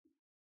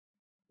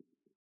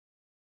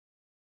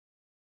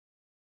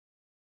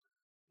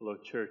Hello,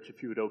 church.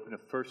 If you would open to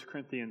 1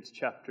 Corinthians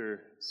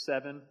chapter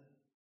 7.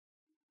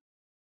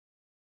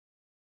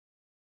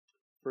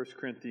 1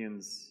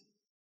 Corinthians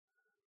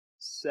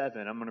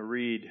 7. I'm going to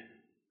read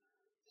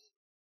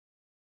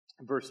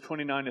verse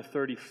 29 to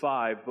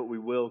 35, but we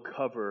will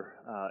cover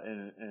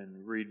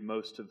and read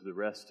most of the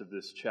rest of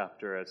this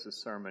chapter as the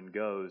sermon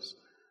goes.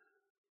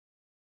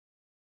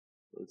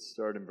 Let's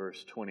start in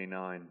verse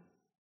 29.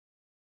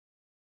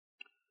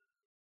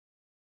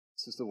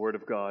 This is the word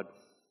of God.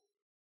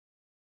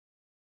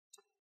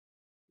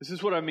 This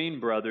is what I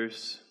mean,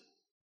 brothers.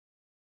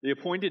 The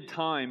appointed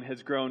time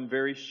has grown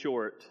very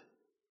short.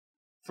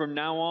 From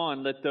now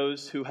on, let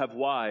those who have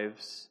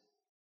wives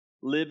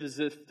live as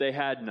if they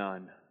had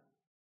none,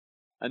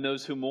 and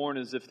those who mourn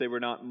as if they were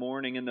not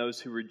mourning, and those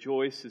who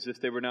rejoice as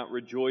if they were not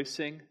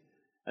rejoicing,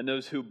 and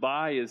those who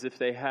buy as if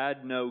they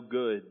had no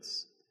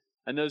goods,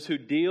 and those who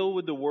deal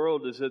with the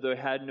world as though they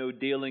had no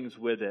dealings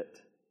with it.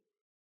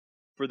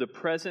 For the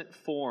present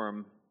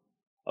form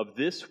of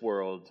this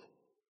world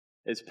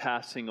is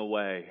passing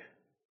away.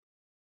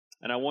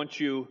 And I want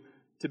you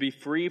to be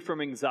free from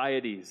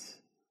anxieties.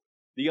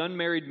 The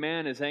unmarried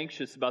man is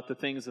anxious about the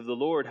things of the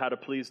Lord, how to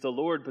please the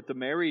Lord, but the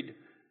married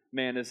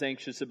man is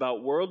anxious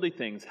about worldly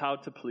things, how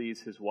to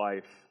please his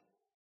wife.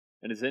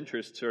 And his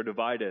interests are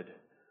divided.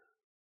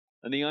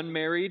 And the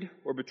unmarried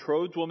or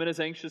betrothed woman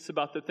is anxious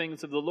about the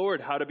things of the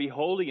Lord, how to be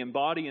holy in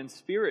body and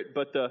spirit,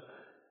 but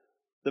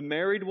the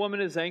married woman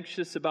is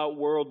anxious about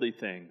worldly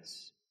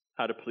things,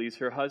 how to please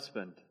her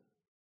husband.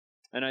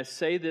 And I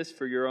say this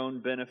for your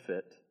own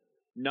benefit,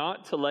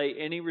 not to lay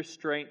any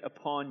restraint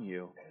upon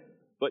you,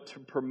 but to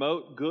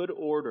promote good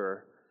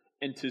order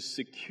and to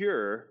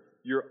secure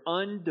your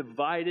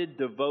undivided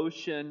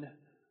devotion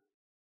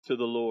to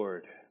the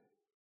Lord.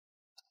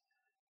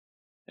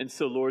 And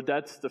so, Lord,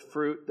 that's the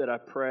fruit that I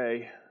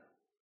pray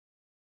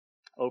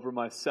over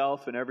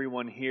myself and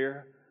everyone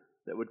here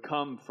that would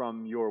come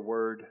from your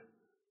word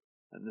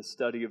and the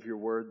study of your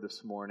word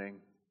this morning.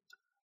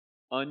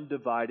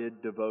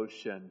 Undivided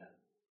devotion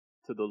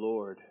to the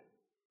Lord,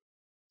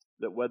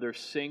 that whether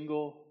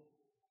single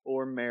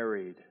or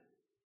married,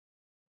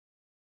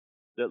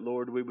 that,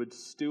 Lord, we would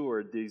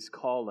steward these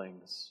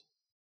callings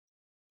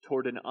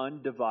toward an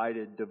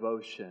undivided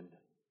devotion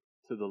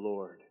to the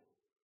Lord.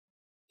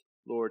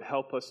 Lord,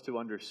 help us to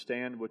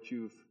understand what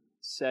you've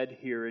said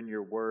here in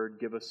your word.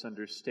 Give us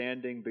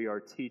understanding, be our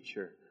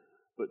teacher.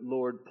 But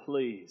Lord,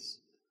 please,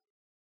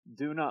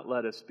 do not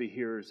let us be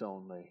hearers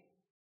only,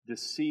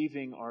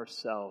 deceiving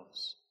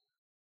ourselves.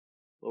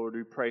 Lord,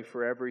 we pray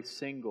for every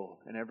single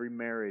and every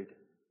married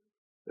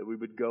that we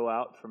would go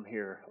out from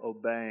here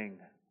obeying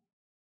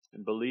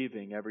and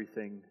believing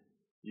everything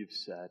you've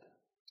said.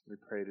 We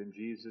pray it in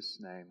Jesus'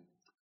 name.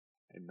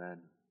 Amen.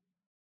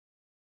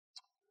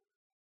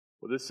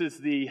 Well, this is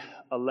the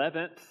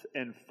 11th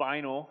and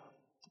final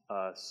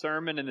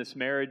sermon in this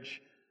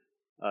marriage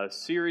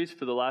series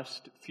for the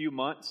last few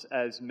months.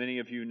 As many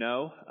of you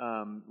know,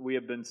 we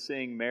have been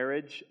seeing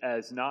marriage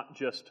as not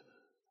just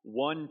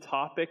one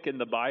topic in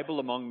the Bible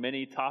among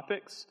many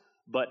topics,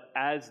 but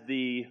as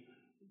the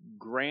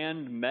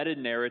grand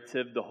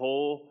meta-narrative, the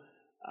whole,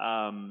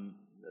 one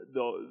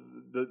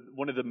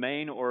of the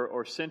main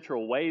or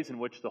central ways in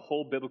which the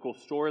whole biblical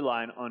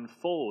storyline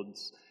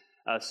unfolds,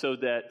 so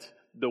that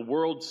the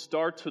world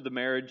starts with a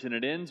marriage and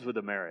it ends with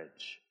a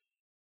marriage.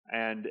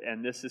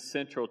 And this is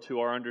central to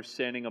our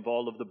understanding of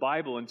all of the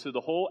Bible. And so the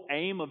whole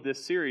aim of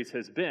this series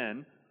has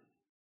been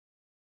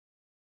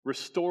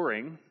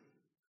restoring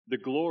the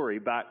glory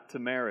back to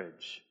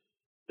marriage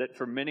that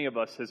for many of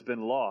us has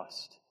been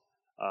lost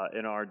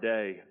in our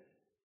day.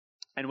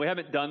 And we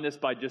haven't done this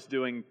by just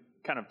doing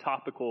kind of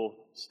topical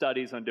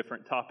studies on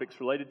different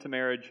topics related to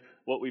marriage.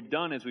 What we've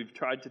done is we've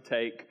tried to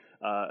take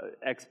an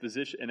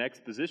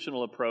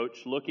expositional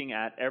approach, looking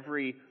at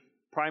every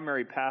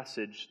primary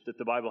passage that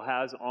the Bible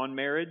has on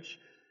marriage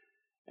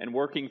and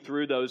working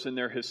through those in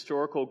their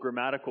historical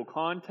grammatical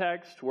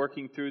context,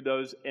 working through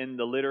those in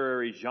the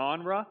literary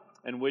genre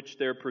in which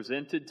they're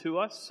presented to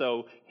us.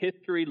 So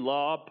history,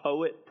 law,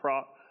 poet,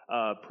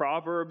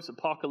 proverbs,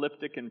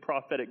 apocalyptic and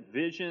prophetic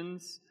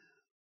visions,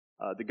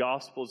 the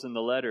Gospels and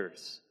the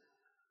letters.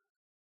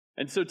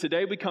 And so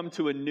today we come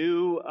to a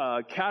new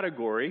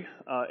category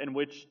in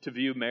which to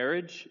view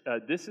marriage.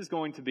 This is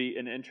going to be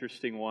an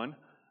interesting one.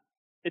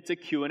 It's a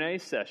Q&A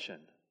session.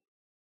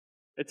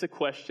 It's a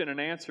question and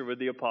answer with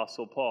the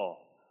Apostle Paul.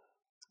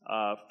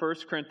 1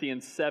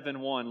 Corinthians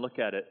 7:1, look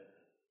at it.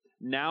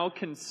 Now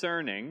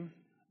concerning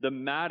the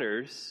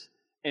matters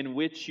in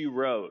which you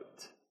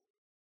wrote.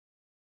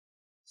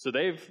 So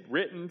they've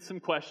written some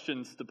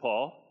questions to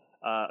Paul,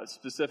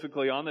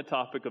 specifically on the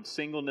topic of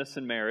singleness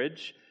and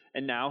marriage,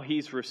 and now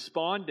he's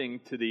responding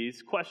to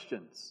these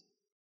questions.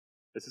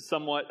 This is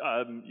somewhat,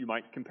 you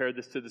might compare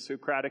this to the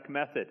Socratic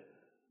method,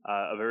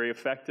 a very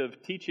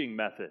effective teaching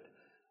method,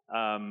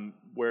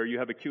 where you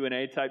have a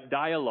Q&A type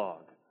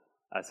dialogue.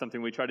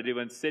 Something we try to do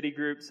in city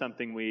groups,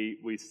 something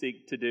we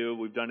seek to do.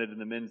 We've done it in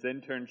the men's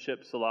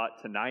internships a lot.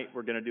 Tonight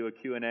we're going to do a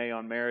Q&A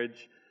on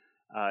marriage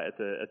at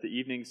the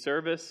evening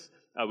service.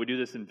 We do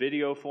this in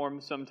video form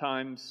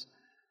sometimes.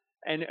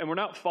 And we're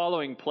not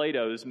following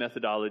Plato's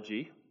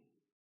methodology.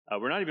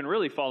 We're not even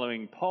really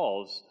following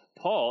Paul's.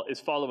 Paul is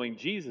following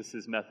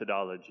Jesus'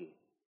 methodology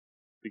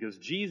because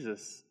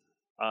Jesus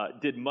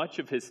did much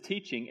of his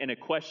teaching in a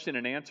question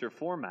and answer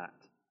format.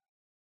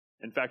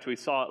 In fact, we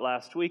saw it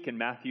last week in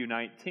Matthew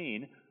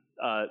 19.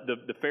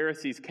 The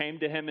Pharisees came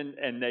to him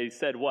and they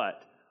said,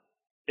 what?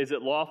 Is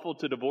it lawful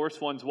to divorce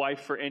one's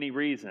wife for any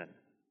reason?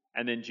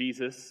 And then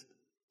Jesus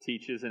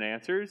teaches and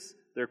answers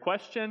their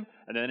question,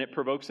 and then it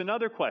provokes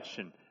another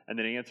question, and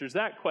then he answers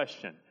that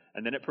question,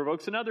 and then it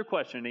provokes another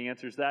question, and he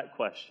answers that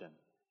question.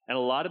 And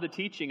a lot of the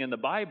teaching in the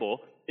Bible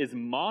is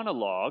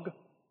monologue,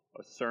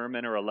 a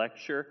sermon or a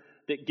lecture,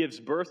 that gives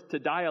birth to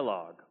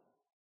dialogue,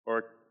 or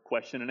a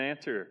question and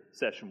answer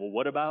session. Well,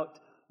 what about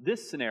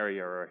this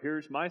scenario? Or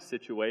here's my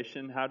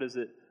situation. How does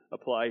it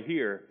apply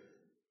here?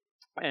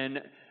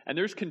 And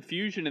there's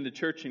confusion in the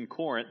church in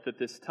Corinth at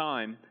this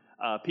time.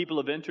 People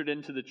have entered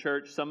into the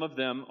church. Some of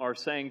them are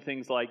saying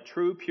things like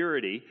true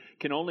purity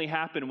can only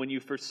happen when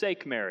you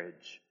forsake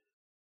marriage.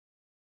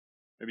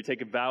 Maybe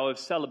take a vow of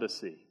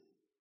celibacy.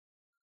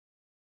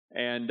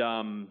 And,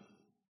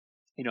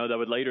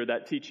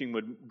 that teaching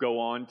would go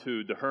on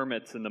to the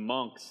hermits and the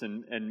monks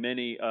and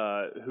many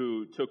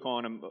who took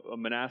on a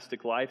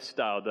monastic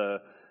lifestyle,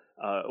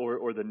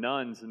 or the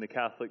nuns in the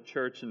Catholic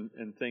Church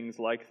and things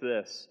like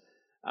this.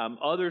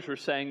 Others were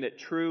saying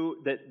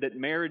that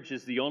marriage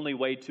is the only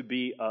way to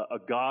be a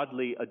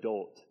godly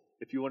adult.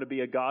 If you want to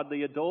be a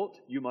godly adult,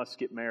 you must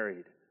get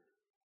married.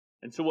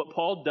 And so what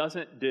Paul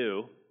doesn't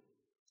do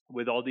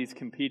with all these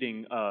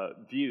competing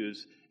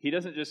views, he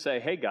doesn't just say,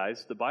 hey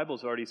guys, the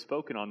Bible's already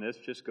spoken on this,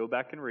 just go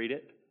back and read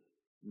it.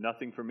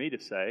 Nothing for me to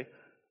say.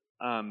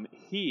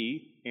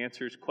 He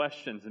answers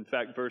questions. In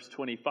fact, verse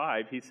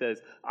 25, he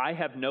says, I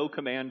have no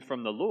command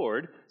from the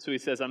Lord. So he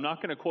says, I'm not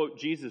going to quote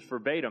Jesus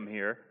verbatim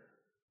here,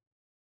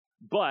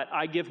 but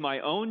I give my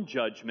own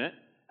judgment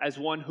as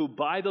one who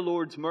by the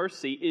Lord's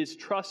mercy is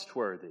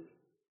trustworthy.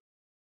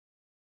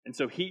 And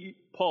so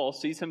Paul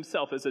sees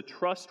himself as a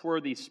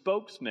trustworthy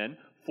spokesman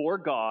for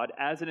God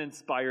as an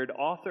inspired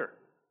author.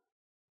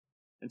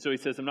 And so he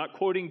says, I'm not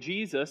quoting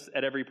Jesus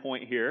at every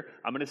point here.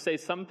 I'm going to say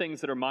some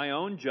things that are my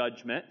own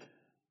judgment,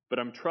 but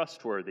I'm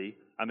trustworthy.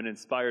 I'm an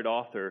inspired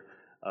author.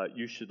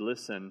 You should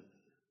listen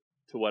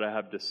to what I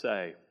have to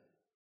say.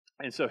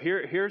 And so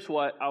here's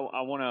what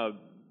I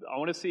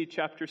want to see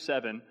chapter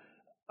 7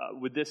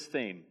 with this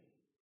theme.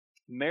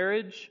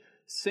 Marriage,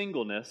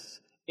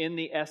 singleness in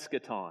the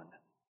Eschaton.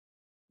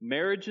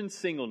 Marriage and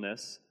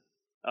singleness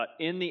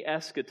in the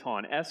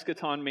Eschaton.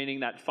 Eschaton meaning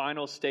that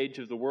final stage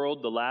of the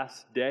world, the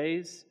last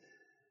days,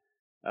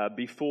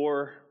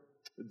 before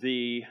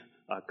the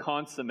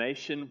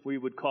consummation, we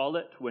would call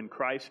it, when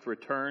Christ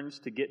returns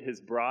to get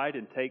his bride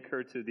and take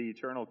her to the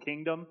eternal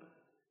kingdom.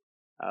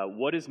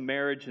 What does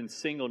marriage and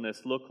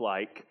singleness look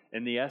like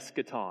in the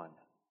Eschaton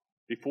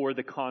before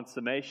the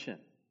consummation?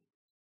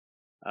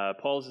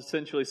 Paul's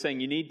essentially saying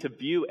you need to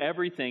view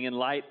everything in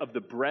light of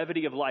the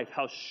brevity of life,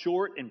 how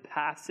short and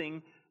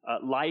passing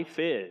life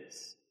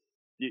is.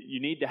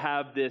 You need to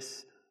have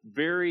this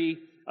very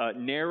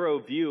narrow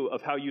view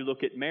of how you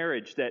look at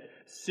marriage, that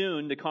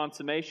soon the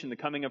consummation, the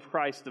coming of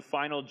Christ, the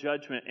final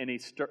judgment and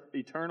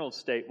eternal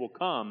state will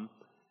come,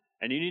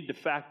 and you need to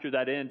factor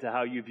that into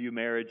how you view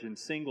marriage and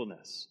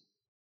singleness.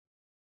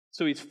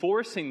 So he's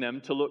forcing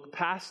them to look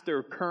past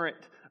their current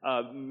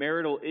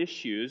marital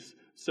issues.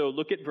 So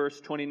look at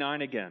verse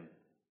 29 again.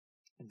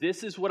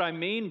 This is what I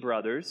mean,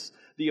 brothers.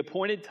 The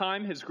appointed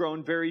time has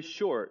grown very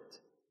short.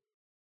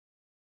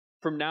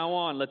 From now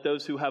on, let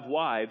those who have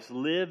wives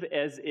live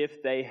as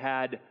if they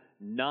had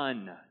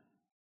none.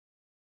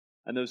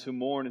 And those who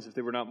mourn as if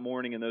they were not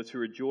mourning, and those who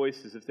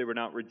rejoice as if they were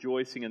not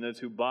rejoicing, and those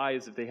who buy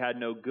as if they had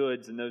no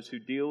goods, and those who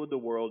deal with the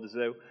world as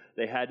though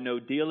they had no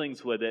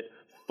dealings with it.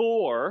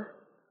 For,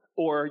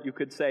 or you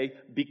could say,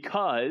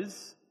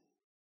 because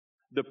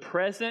the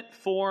present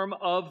form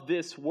of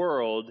this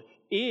world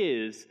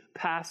is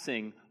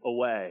passing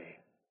away.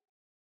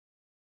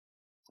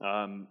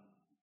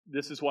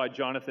 This is why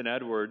Jonathan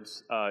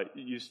Edwards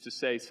used to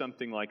say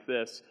something like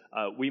this: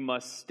 we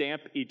must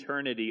stamp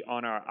eternity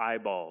on our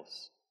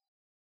eyeballs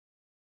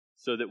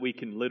so that we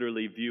can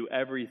literally view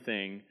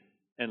everything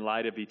in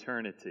light of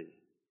eternity.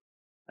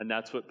 And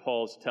that's what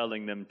Paul's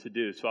telling them to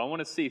do. So I want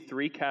to see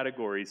three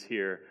categories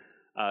here.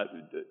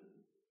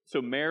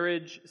 So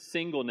marriage,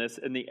 singleness,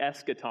 and the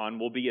eschaton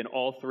will be in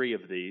all three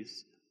of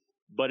these.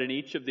 But in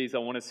each of these, I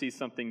want to see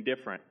something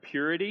different.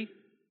 Purity,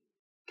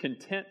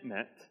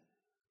 contentment,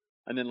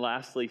 and then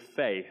lastly,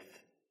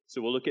 faith.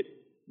 So we'll look at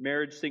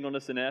marriage,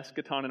 singleness, and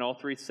eschaton in all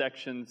three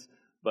sections,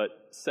 but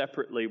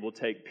separately we'll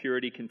take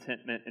purity,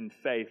 contentment, and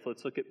faith.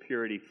 Let's look at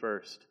purity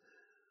first.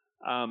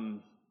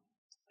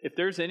 If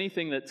there's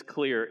anything that's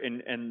clear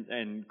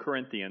in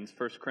Corinthians,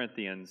 1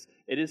 Corinthians,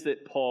 it is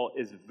that Paul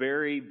is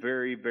very,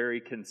 very,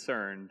 very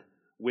concerned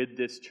with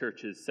this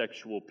church's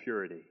sexual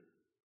purity.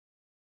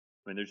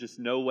 I mean, there's just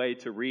no way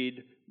to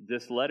read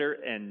this letter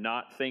and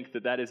not think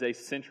that that is a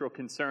central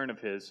concern of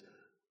his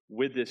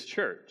with this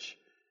church.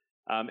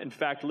 In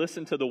fact,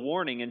 listen to the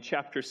warning in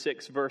chapter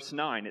 6, verse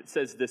 9. It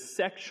says, the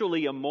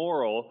sexually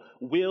immoral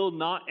will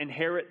not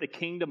inherit the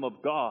kingdom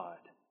of God.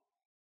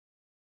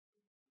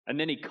 And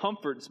then he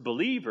comforts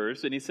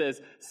believers and he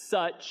says,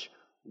 such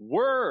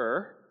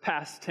were,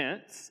 past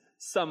tense,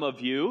 some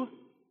of you,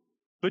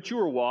 but you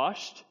were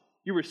washed,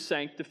 you were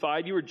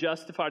sanctified, you were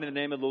justified in the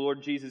name of the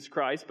Lord Jesus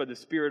Christ by the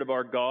Spirit of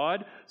our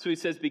God. So he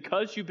says,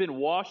 because you've been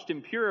washed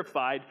and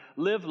purified,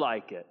 live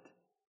like it.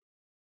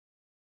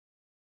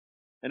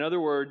 In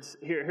other words,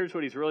 here's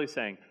what he's really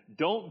saying.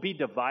 Don't be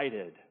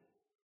divided.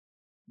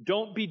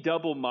 Don't be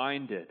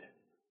double-minded.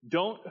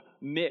 Don't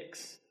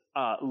mix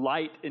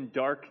light and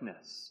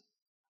darkness.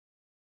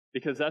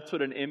 Because that's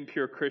what an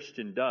impure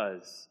Christian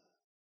does.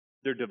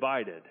 They're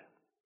divided.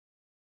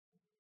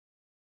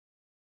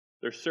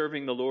 They're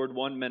serving the Lord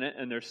one minute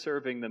and they're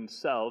serving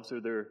themselves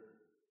or their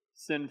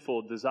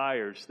sinful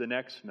desires the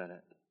next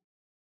minute.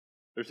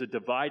 There's a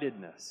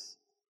dividedness.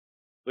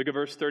 Look at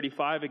verse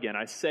 35 again.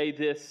 I say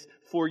this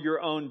for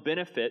your own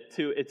benefit.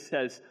 It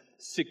says,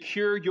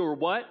 secure your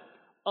what?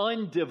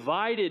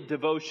 Undivided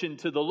devotion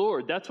to the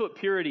Lord. That's what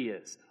purity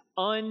is.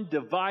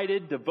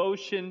 Undivided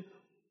devotion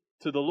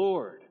to the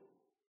Lord.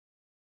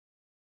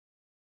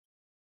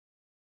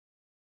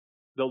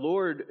 The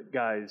Lord,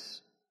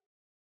 guys,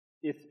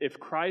 if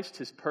Christ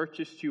has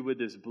purchased you with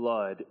His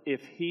blood,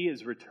 if He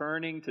is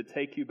returning to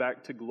take you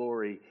back to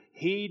glory,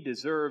 He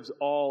deserves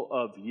all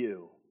of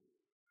you.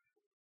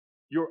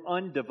 Your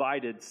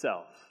undivided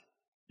self,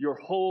 your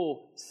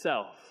whole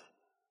self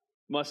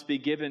must be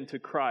given to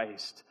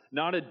Christ.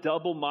 Not a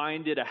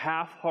double-minded, a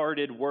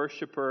half-hearted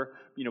worshiper,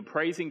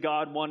 praising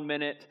God one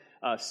minute,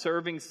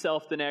 serving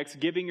self the next,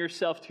 giving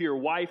yourself to your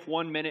wife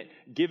one minute,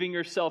 giving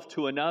yourself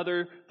to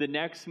another the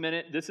next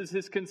minute. This is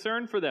His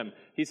concern for them.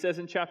 He says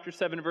in chapter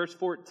 7, verse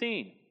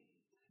 14,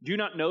 do you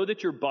not know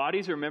that your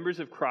bodies are members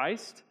of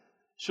Christ?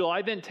 Shall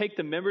I then take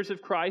the members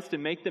of Christ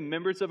and make them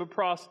members of a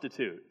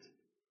prostitute?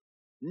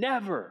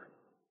 Never.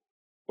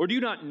 Or do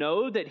you not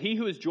know that he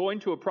who is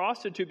joined to a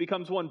prostitute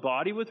becomes one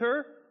body with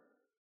her?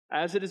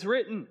 As it is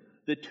written,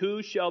 the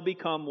two shall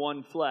become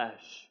one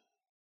flesh.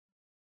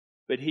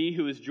 But he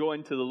who is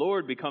joined to the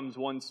Lord becomes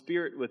one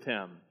spirit with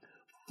Him.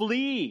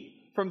 Flee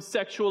from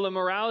sexual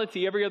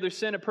immorality. Every other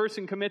sin a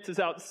person commits is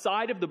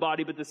outside of the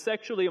body, but the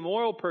sexually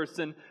immoral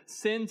person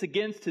sins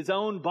against his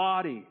own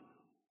body.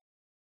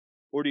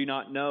 Or do you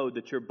not know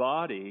that your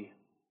body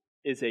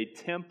is a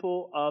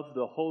temple of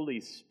the Holy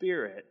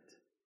Spirit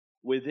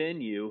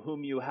within you,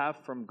 whom you have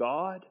from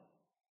God?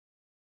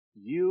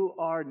 You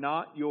are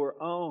not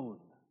your own.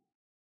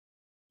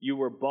 You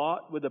were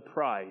bought with a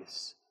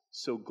price,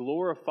 so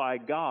glorify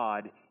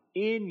God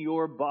in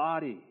your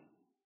body.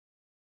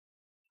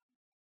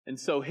 And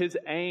so His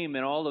aim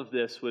in all of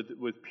this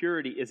with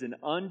purity is an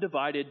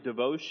undivided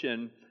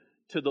devotion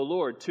to the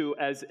Lord, to,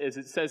 as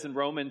it says in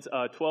Romans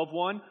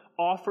 12:1,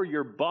 offer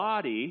your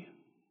body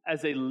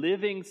as a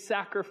living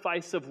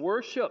sacrifice of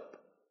worship.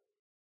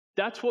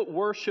 That's what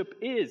worship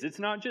is. It's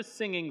not just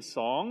singing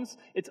songs.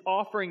 It's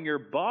offering your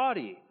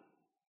body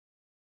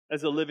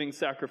as a living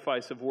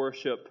sacrifice of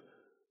worship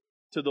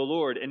to the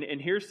Lord.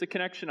 And here's the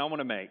connection I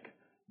want to make.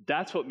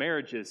 That's what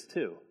marriage is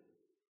too.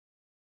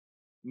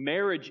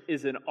 Marriage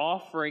is an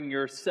offering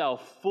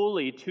yourself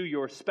fully to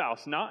your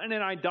spouse, not in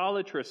an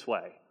idolatrous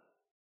way,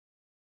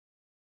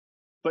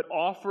 but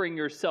offering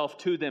yourself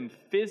to them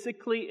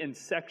physically and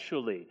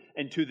sexually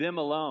and to them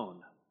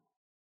alone.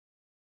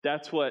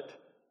 That's what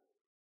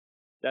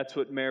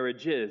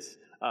marriage is.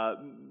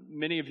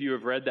 Many of you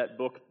have read that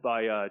book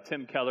by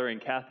Tim Keller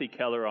and Kathy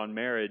Keller on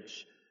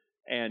marriage,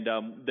 and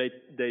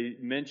they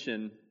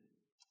mention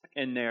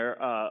in there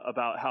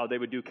about how they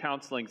would do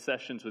counseling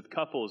sessions with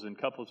couples, and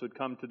couples would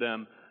come to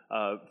them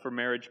for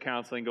marriage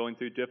counseling, going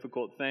through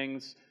difficult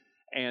things.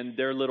 And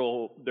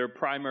their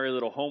primary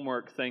little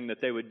homework thing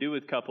that they would do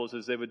with couples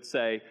is they would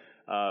say,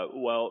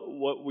 well,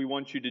 what we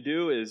want you to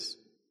do is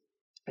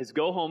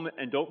go home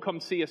and don't come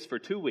see us for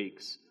 2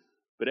 weeks.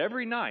 But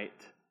every night,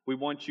 we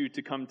want you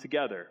to come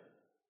together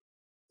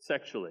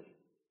sexually.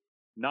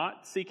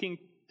 Not seeking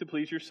to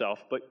please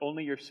yourself, but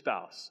only your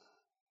spouse.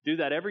 Do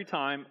that every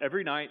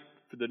night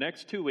for the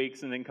next 2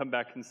 weeks, and then come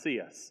back and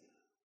see us.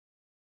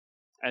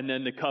 And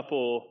then the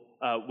couple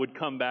would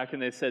come back,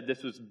 and they said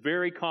this was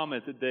very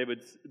common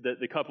that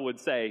the couple would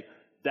say,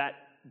 that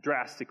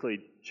drastically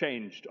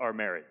changed our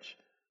marriage.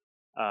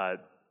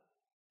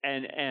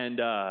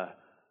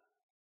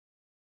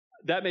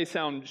 That may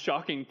sound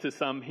shocking to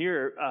some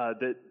here,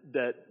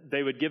 that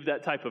they would give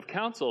that type of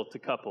counsel to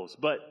couples.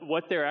 But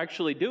what they're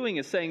actually doing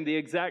is saying the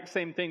exact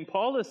same thing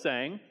Paul is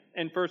saying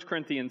in 1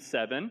 Corinthians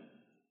 7.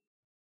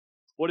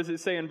 What does it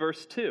say in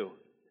verse 2?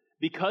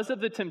 Because of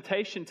the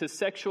temptation to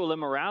sexual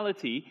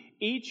immorality,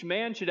 each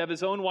man should have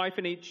his own wife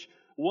and each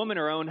woman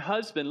her own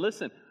husband.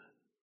 Listen,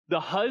 the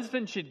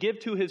husband should give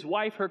to his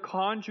wife her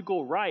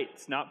conjugal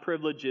rights, not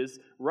privileges,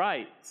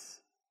 rights.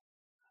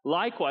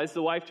 Likewise,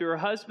 the wife to her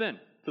husband.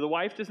 For the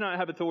wife does not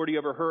have authority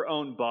over her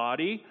own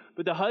body,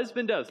 but the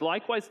husband does.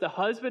 Likewise, the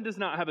husband does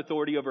not have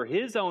authority over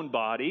his own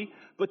body,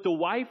 but the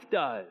wife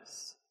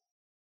does.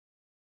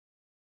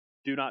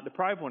 Do not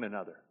deprive one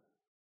another.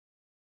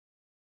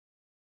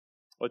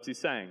 What's he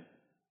saying?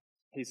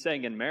 He's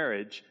saying in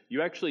marriage,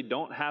 you actually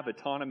don't have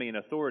autonomy and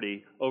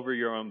authority over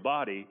your own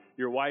body.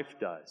 Your wife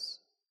does.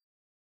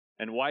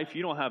 And wife,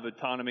 you don't have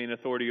autonomy and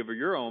authority over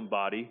your own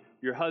body.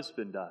 Your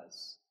husband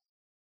does.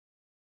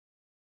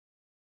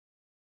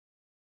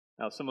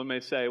 Now, someone may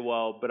say,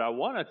 well, but I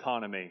want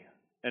autonomy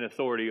and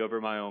authority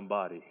over my own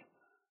body.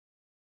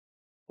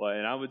 Well,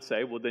 and I would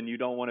say, well, then you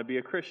don't want to be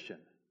a Christian.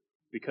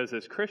 Because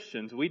as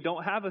Christians, we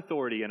don't have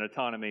authority and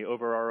autonomy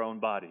over our own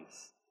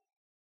bodies.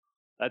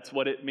 That's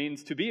what it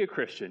means to be a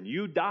Christian.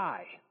 You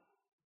die,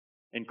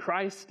 and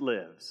Christ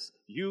lives.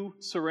 You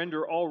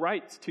surrender all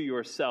rights to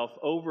yourself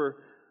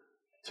over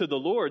to the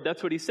Lord.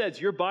 That's what he says.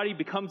 Your body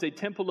becomes a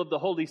temple of the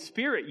Holy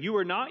Spirit. You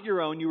are not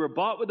your own. You were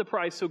bought with a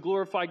price, so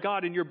glorify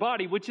God in your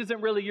body, which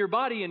isn't really your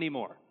body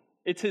anymore.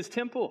 It's his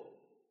temple.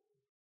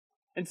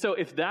 And so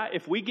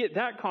if we get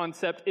that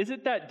concept, is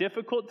it that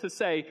difficult to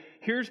say,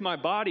 here's my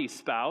body,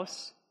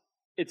 spouse?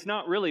 It's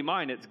not really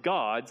mine, it's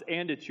God's,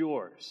 and it's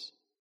yours.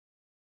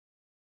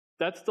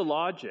 That's the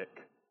logic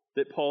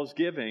that Paul's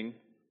giving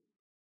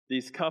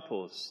these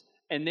couples.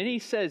 And then he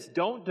says,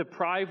 don't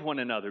deprive one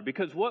another.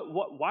 Because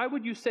why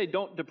would you say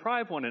don't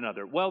deprive one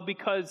another? Well,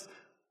 because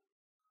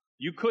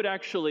you could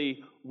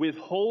actually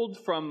withhold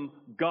from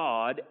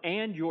God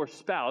and your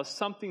spouse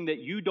something that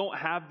you don't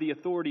have the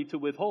authority to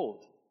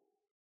withhold,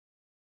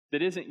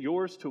 that isn't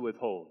yours to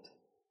withhold.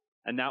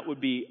 And that would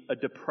be a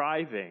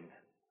depriving.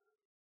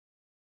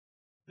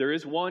 There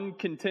is one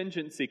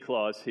contingency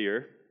clause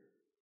here,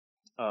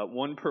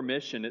 one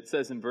permission. It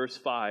says in verse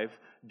 5,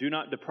 do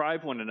not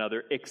deprive one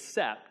another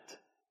except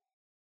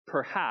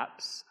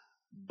perhaps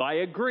by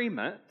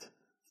agreement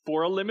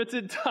for a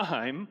limited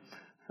time,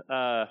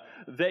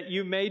 that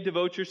you may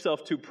devote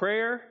yourself to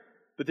prayer,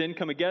 but then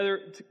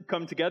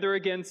come together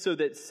again so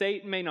that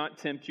Satan may not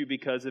tempt you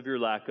because of your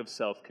lack of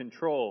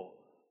self-control.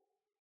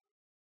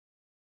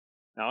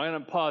 Now, I'm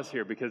going to pause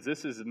here because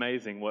this is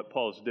amazing what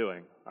Paul's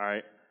doing, all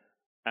right?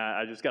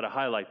 I just got to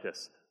highlight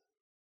this.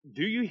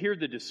 Do you hear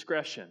the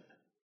discretion,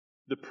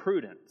 the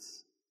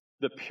prudence,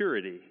 the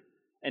purity,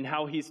 and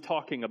how he's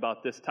talking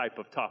about this type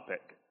of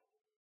topic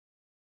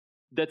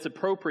that's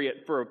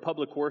appropriate for a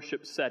public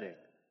worship setting?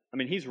 I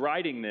mean, he's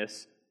writing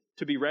this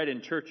to be read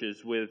in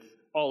churches with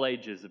all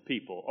ages of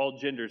people, all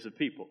genders of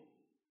people.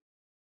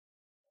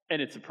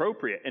 And it's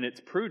appropriate, and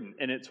it's prudent,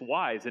 and it's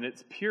wise, and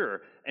it's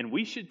pure, and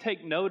we should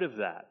take note of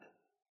that.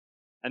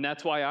 And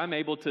that's why I'm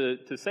able to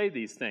say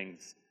these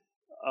things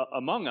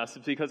among us,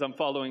 it's because I'm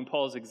following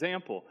Paul's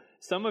example.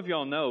 Some of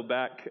y'all know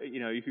back,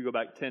 you could go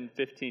back 10,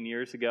 15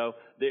 years ago,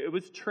 it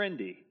was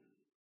trendy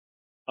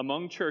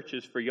among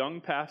churches for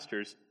young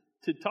pastors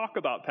to talk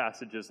about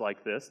passages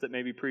like this that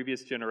maybe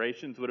previous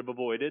generations would have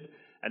avoided,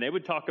 and they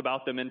would talk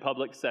about them in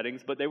public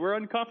settings, but they were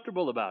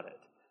uncomfortable about it.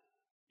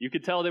 You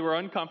could tell they were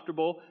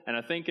uncomfortable, and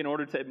I think in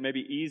order to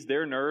maybe ease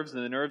their nerves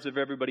and the nerves of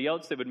everybody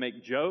else, they would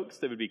make jokes,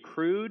 they would be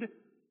crude,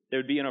 they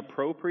would be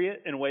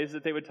inappropriate in ways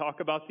that they would talk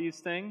about these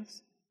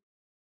things,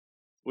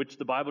 which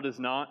the Bible does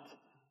not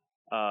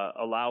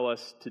allow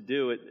us to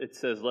do. It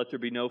says, let there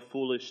be no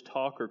foolish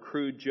talk or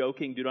crude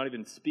joking. Do not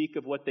even speak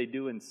of what they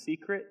do in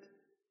secret.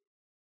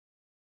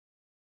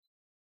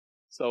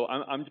 So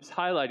I'm just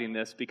highlighting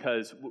this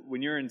because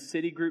when you're in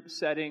city group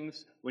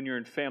settings, when you're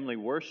in family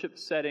worship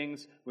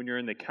settings, when you're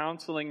in the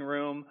counseling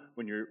room,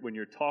 when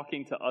you're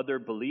talking to other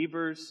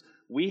believers,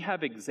 we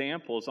have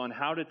examples on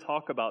how to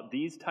talk about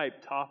these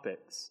type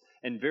topics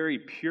in very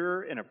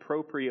pure and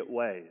appropriate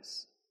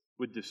ways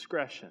with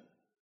discretion.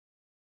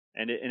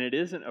 And it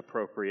isn't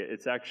appropriate,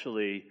 it's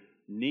actually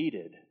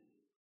needed,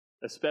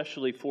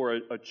 especially for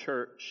a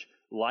church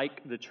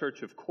like the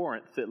Church of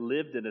Corinth that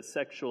lived in a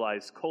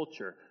sexualized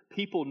culture.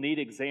 People need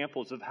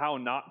examples of how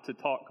not to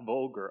talk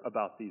vulgar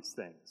about these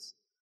things.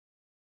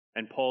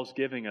 And Paul's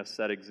giving us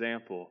that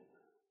example.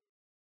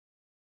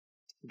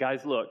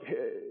 Guys, look,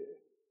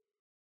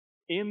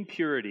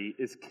 impurity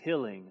is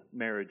killing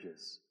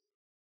marriages.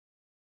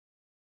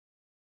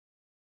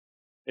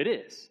 It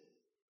is.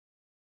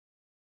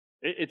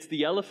 It's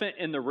the elephant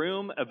in the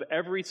room of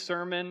every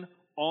sermon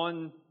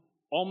on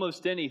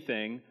almost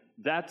anything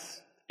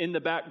that's in the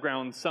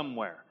background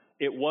somewhere.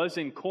 It was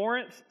in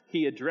Corinth.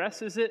 He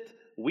addresses it.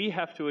 We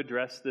have to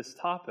address this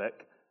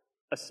topic,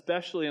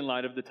 especially in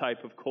light of the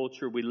type of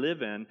culture we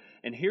live in.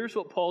 And here's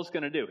what Paul's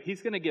going to do.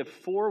 He's going to give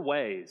 4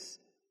 ways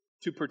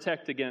to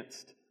protect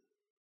against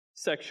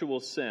sexual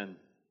sin.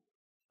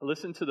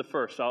 Listen to the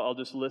first. I'll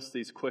just list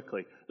these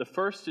quickly. The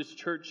first is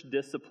church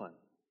discipline.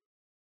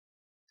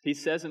 He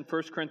says in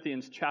 1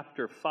 Corinthians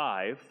chapter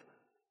 5,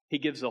 he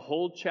gives a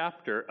whole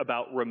chapter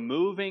about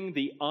removing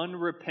the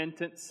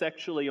unrepentant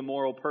sexually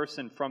immoral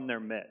person from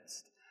their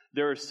midst.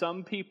 There are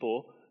some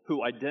people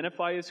who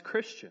identify as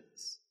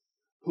Christians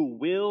who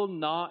will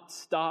not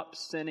stop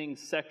sinning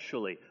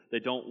sexually. They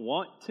don't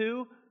want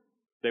to.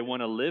 They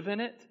want to live in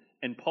it.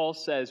 And Paul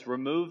says,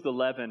 remove the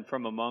leaven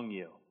from among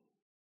you.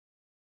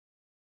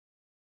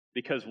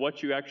 Because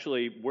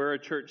where a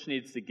church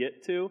needs to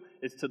get to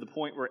is to the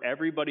point where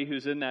everybody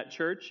who's in that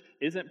church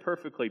isn't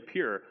perfectly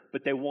pure,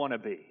 but they want to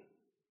be.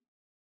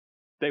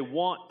 They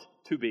want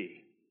to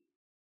be.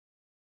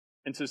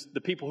 And so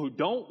the people who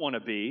don't want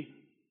to be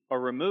are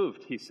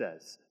removed, he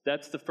says.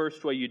 That's the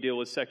first way you deal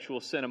with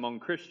sexual sin among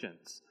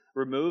Christians.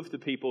 Remove the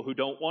people who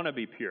don't want to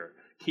be pure.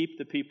 Keep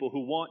the people who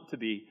want to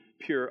be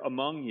pure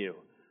among you.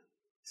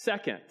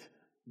 Second,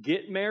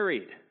 get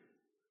married.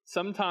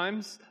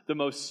 Sometimes the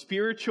most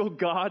spiritual,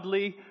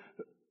 godly,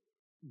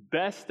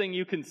 best thing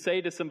you can say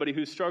to somebody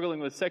who's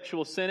struggling with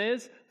sexual sin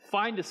is,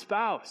 find a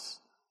spouse.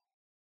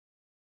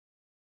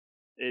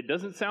 It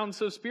doesn't sound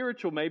so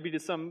spiritual maybe to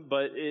some,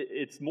 but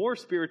it's more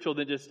spiritual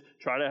than just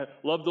try to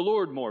love the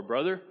Lord more,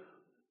 brother.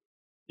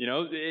 You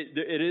know,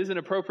 it is an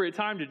appropriate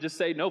time to just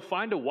say, no,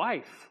 find a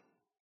wife.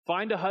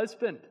 Find a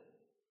husband.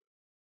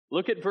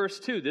 Look at verse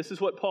 2. This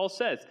is what Paul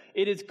says.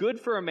 It is good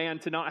for a man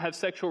to not have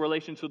sexual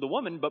relations with a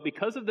woman, but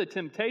because of the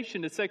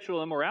temptation to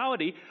sexual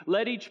immorality,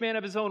 let each man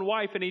have his own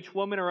wife and each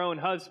woman her own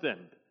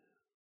husband.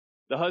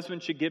 The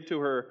husband should give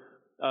to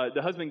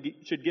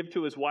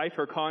his wife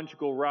her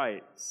conjugal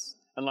rights,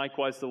 and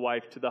likewise the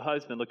wife to the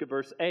husband. Look at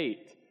verse 8.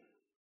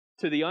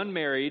 To the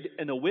unmarried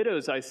and the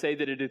widows I say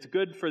that it is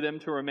good for them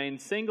to remain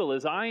single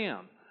as I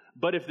am.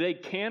 But if they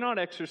cannot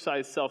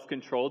exercise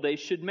self-control, they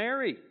should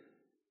marry.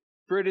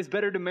 For it is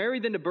better to marry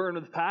than to burn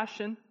with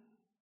passion.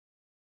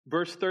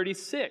 Verse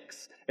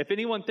 36. If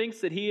anyone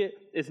thinks that he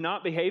is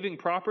not behaving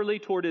properly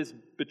toward his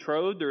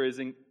betrothed or his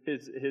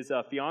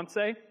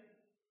fiancée,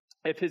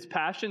 if his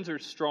passions are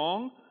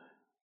strong,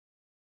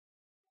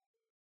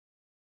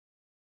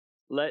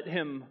 let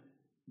him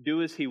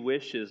do as he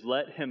wishes.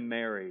 Let him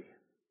marry.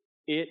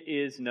 It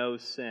is no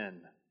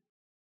sin.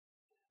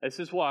 This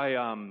is why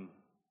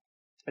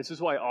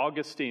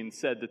Augustine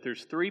said that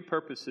there's three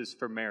purposes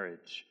for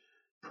marriage: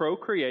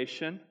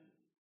 procreation,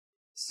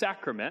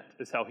 sacrament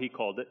is how he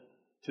called it,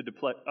 to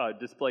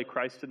display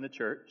Christ in the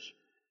church,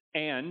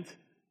 and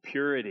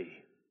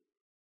purity.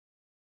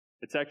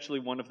 It's actually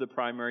one of the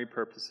primary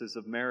purposes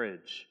of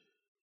marriage.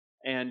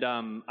 And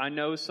I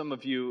know some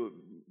of you,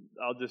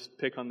 I'll just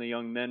pick on the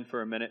young men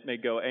for a minute, may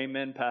go,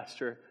 amen,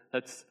 Pastor.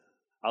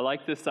 I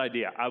like this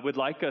idea. I would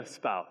like a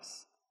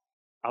spouse.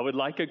 I would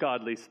like a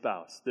godly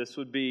spouse. This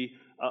would be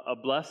a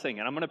blessing.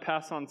 And I'm going to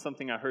pass on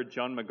something I heard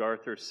John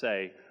MacArthur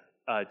say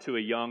to a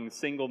young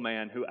single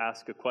man who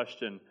asked a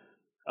question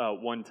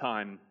one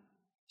time.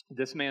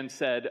 This man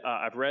said,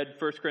 I've read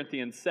 1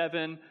 Corinthians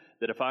 7,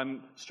 that if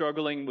I'm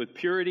struggling with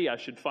purity, I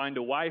should find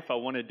a wife. I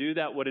want to do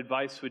that. What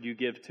advice would you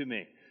give to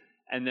me?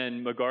 And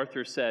then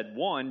MacArthur said,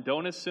 one,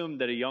 don't assume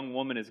that a young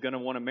woman is going to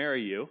want to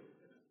marry you.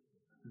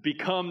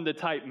 Become the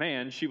type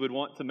man she would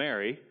want to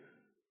marry.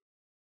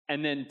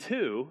 And then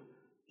two,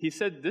 he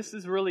said, this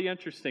is really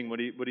interesting what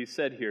he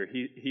said here.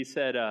 He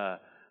said,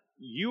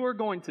 you are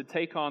going to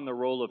take on the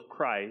role of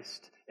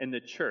Christ in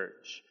the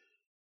church.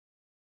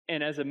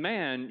 And as a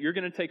man, you're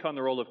going to take on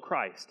the role of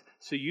Christ.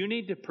 So you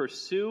need to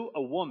pursue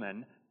a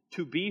woman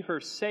to be her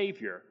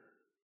Savior,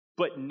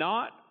 but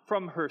not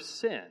from her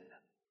sin.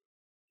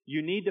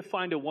 You need to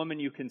find a woman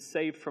you can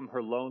save from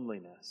her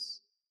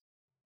loneliness,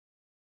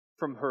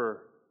 from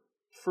her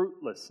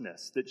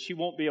fruitlessness, that she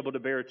won't be able to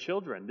bear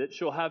children, that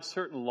she'll have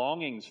certain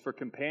longings for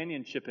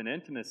companionship and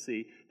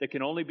intimacy that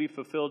can only be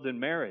fulfilled in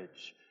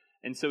marriage.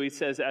 And so he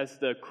says, as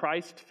the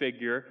Christ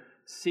figure,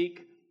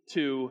 seek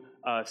to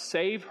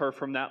save her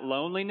from that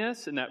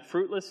loneliness and that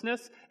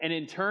fruitlessness, and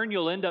in turn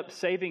you'll end up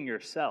saving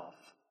yourself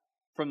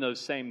from those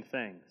same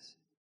things.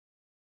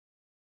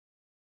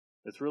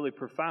 It's really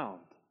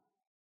profound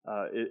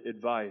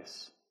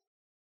advice.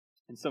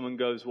 And someone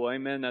goes, well,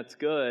 amen, that's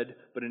good,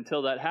 but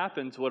until that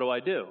happens, what do I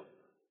do?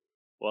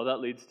 Well, that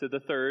leads to the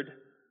third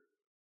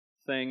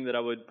thing that I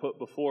would put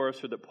before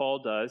us, or that Paul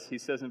does. He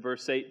says in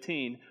verse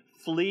 18,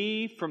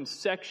 flee from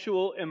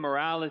sexual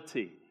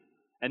immorality.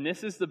 And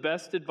this is the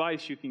best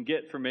advice you can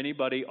get from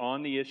anybody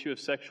on the issue of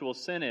sexual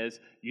sin is,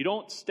 you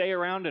don't stay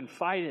around and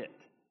fight it.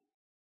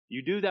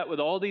 You do that with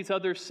all these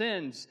other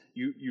sins.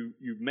 You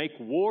make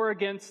war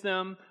against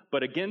them,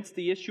 but against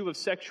the issue of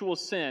sexual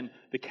sin,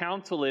 the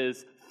counsel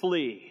is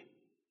flee.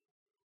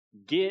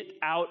 Get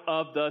out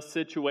of the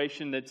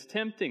situation that's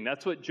tempting.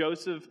 That's what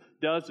Joseph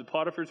does with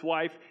Potiphar's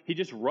wife. He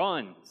just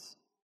runs.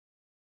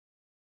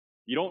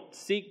 You don't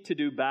seek to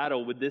do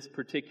battle with this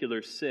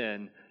particular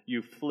sin.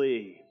 You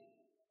flee.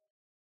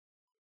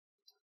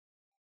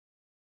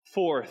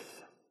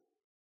 Fourth,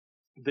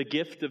 the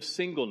gift of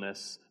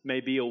singleness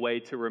may be a way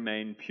to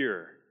remain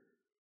pure.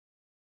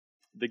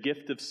 The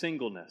gift of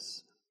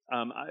singleness.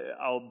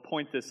 I'll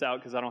point this out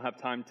because I don't have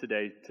time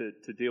today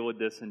to deal with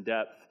this in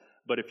depth.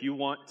 But if you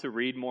want to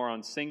read more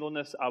on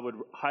singleness, I would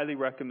highly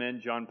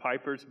recommend John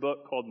Piper's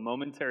book called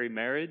Momentary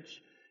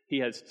Marriage. He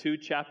has 2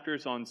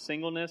 chapters on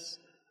singleness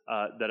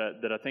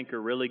that I think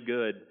are really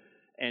good.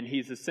 And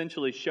he's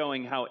essentially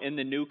showing how in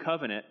the New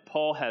Covenant,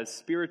 Paul has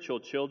spiritual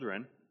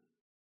children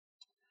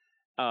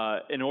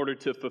in order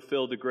to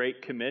fulfill the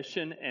Great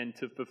Commission and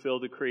to fulfill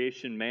the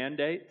creation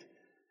mandate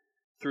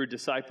through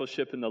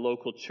discipleship in the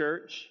local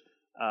church.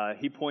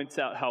 He points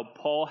out how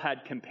Paul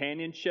had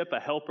companionship, a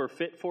helper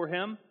fit for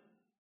him,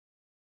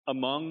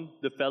 among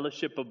the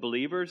fellowship of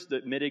believers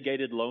that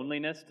mitigated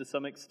loneliness to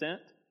some extent.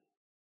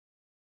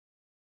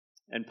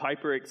 And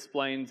Piper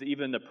explains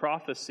even the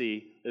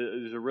prophecy.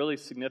 There's a really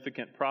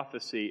significant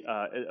prophecy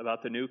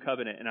about the new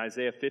covenant in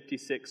Isaiah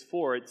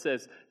 56:4. It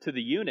says, to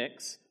the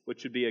eunuchs,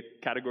 which would be a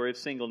category of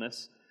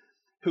singleness,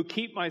 who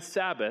keep my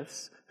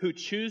Sabbaths, who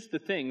choose the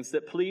things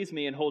that please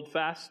me and hold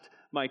fast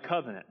my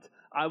covenant,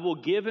 I will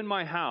give in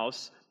my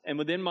house and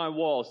within my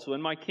walls, so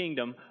in my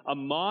kingdom, a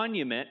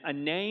monument, a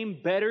name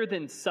better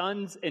than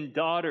sons and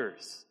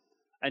daughters,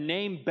 a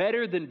name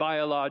better than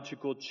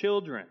biological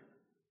children.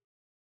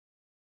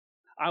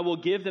 I will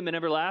give them an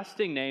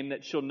everlasting name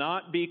that shall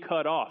not be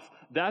cut off.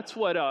 That's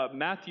what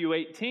Matthew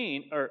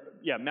 19,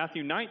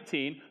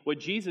 what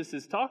Jesus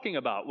is talking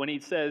about when he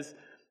says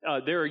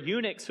there are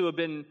eunuchs who have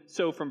been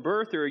so from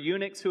birth. There are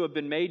eunuchs who have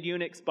been made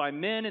eunuchs by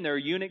men, and there are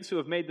eunuchs who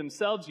have made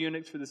themselves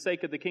eunuchs for the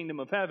sake of the kingdom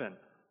of heaven.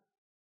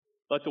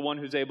 Let the one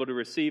who's able to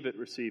receive it,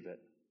 receive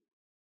it.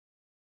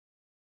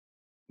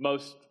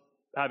 Most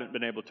haven't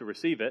been able to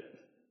receive it,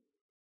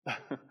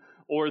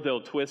 or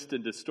they'll twist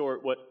and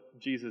distort what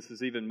Jesus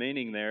is even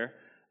meaning there.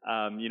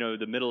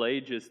 The Middle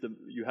Ages,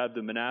 you have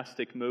the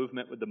monastic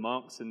movement with the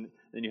monks, and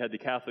then you had the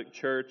Catholic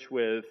Church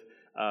with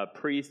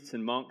priests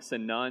and monks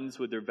and nuns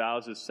with their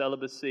vows of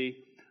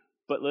celibacy.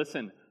 But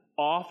listen,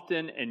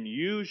 often and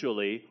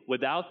usually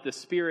without the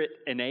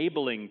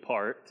Spirit-enabling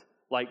part,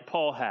 like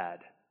Paul had,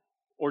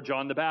 or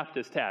John the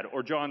Baptist had,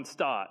 or John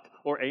Stott,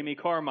 or Amy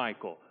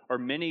Carmichael, or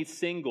many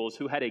singles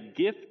who had a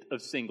gift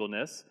of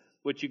singleness,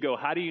 which you go,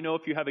 how do you know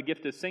if you have a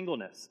gift of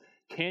singleness?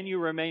 Can you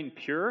remain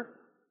pure?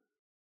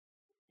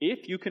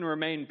 If you can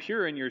remain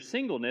pure in your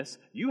singleness,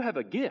 you have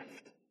a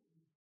gift.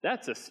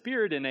 That's a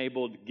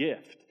Spirit-enabled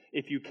gift.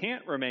 If you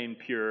can't remain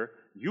pure,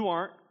 you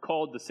aren't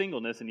called to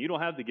singleness, and you don't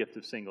have the gift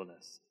of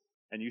singleness,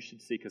 and you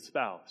should seek a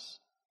spouse.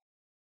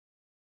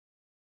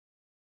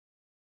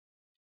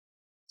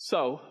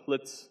 So,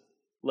 let's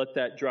let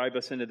that drive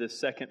us into this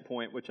second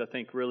point, which I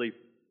think really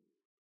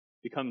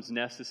becomes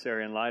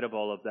necessary in light of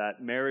all of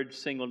that. Marriage,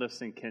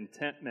 singleness, and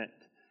contentment,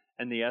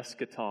 and the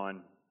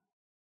Eschaton.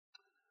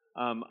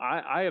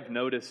 I have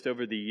noticed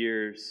over the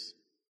years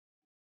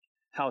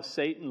how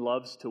Satan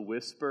loves to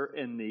whisper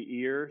in the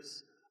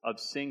ears of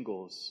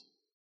singles,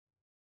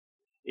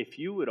 if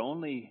you would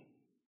only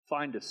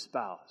find a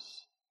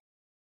spouse,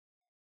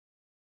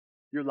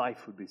 your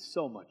life would be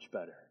so much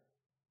better.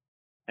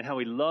 And how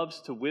he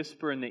loves to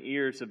whisper in the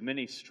ears of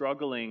many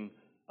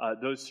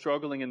those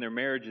struggling in their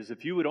marriages,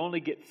 if you would only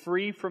get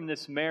free from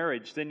this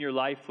marriage, then your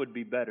life would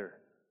be better.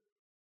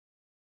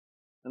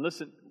 And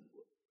listen,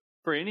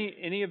 for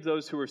any of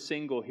those who are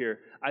single here,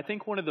 I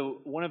think one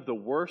of the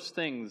worst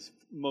things,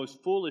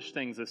 most foolish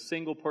things a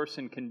single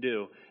person can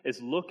do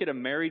is look at a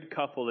married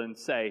couple and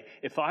say,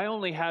 if I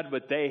only had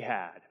what they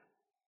had,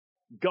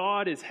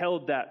 God has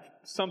held that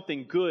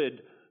something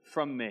good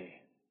from me.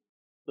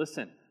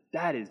 Listen,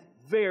 that is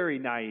very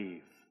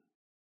naive.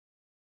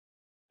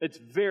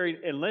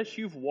 Unless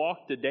you've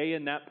walked a day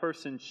in that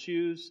person's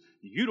shoes,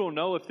 you don't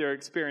know if they're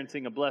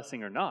experiencing a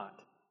blessing or not.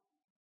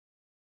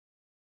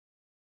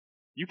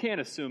 You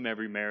can't assume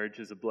every marriage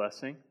is a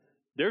blessing.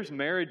 There's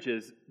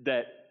marriages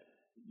that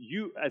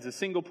you, as a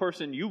single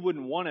person, you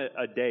wouldn't want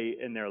a day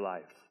in their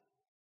life.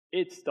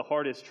 It's the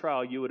hardest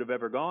trial you would have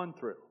ever gone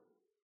through.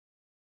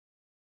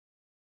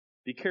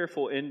 Be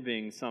careful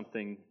envying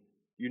something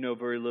you know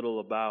very little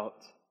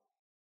about.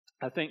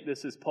 I think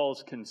this is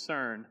Paul's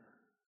concern.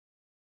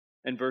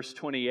 In verse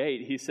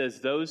 28, he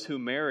says, those who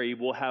marry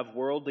will have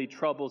worldly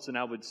troubles, and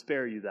I would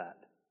spare you that.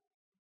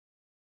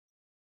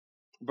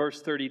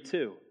 Verse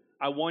 32,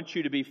 I want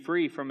you to be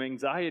free from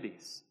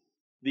anxieties.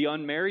 The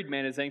unmarried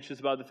man is anxious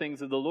about the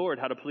things of the Lord,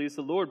 how to please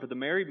the Lord, but the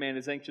married man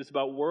is anxious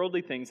about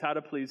worldly things, how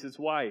to please his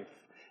wife,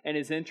 and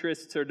his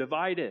interests are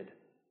divided.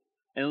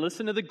 And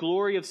listen to the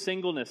glory of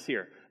singleness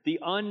here. The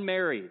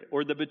unmarried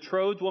or the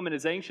betrothed woman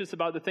is anxious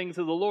about the things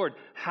of the Lord,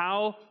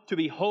 how to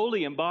be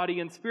holy in body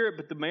and spirit,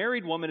 but the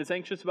married woman is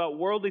anxious about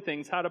worldly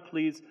things, how to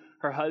please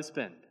her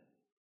husband.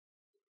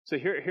 So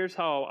here's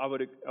how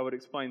I would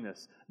explain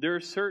this. There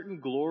are certain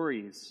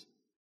glories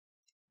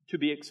to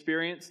be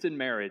experienced in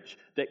marriage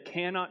that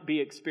cannot be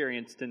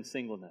experienced in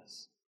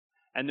singleness.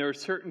 And there are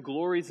certain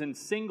glories in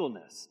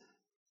singleness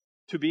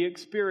to be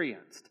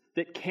experienced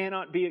that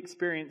cannot be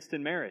experienced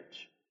in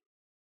marriage.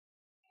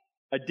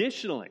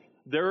 Additionally,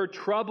 there are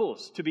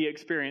troubles to be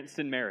experienced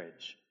in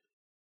marriage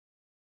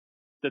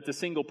that the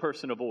single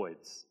person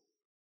avoids.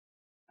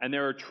 And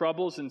there are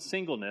troubles in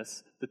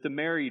singleness that the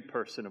married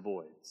person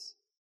avoids.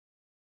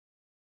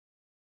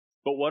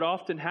 But what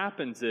often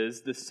happens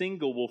is the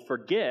single will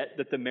forget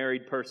that the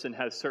married person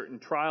has certain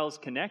trials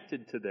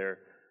connected to their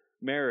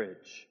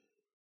marriage.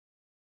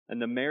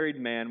 And the married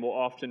man will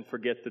often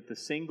forget that the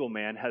single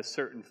man has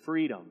certain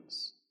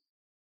freedoms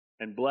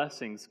and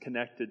blessings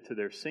connected to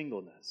their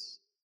singleness.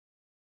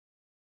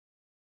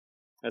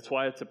 That's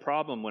why it's a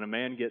problem when a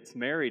man gets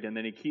married and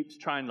then he keeps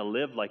trying to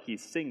live like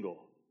he's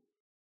single.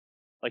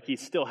 Like he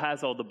still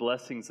has all the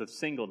blessings of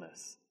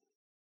singleness.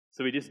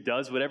 So he just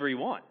does whatever he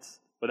wants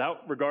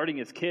without regarding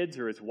his kids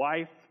or his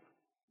wife.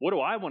 What do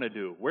I want to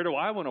do? Where do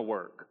I want to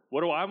work?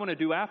 What do I want to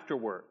do after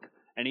work?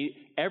 And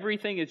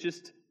everything is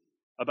just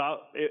about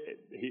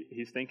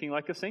he's thinking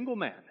like a single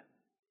man,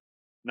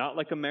 not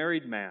like a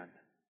married man.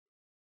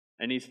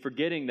 And he's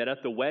forgetting that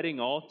at the wedding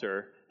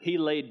altar, he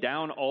laid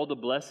down all the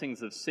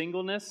blessings of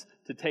singleness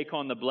to take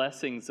on the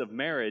blessings of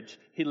marriage.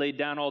 He laid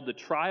down all the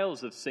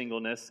trials of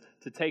singleness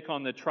to take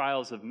on the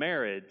trials of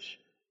marriage.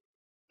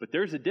 But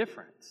there's a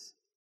difference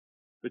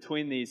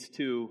between these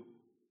two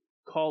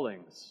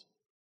callings.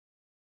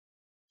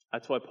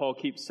 That's why Paul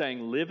keeps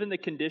saying, live in the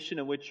condition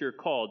in which you're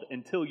called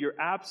until you're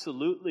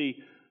absolutely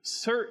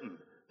certain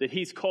that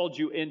he's called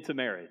you into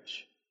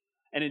marriage.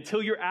 And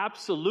until you're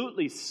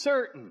absolutely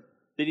certain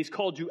that he's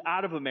called you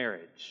out of a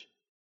marriage.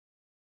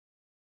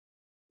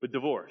 With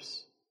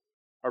divorce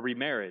or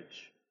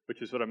remarriage,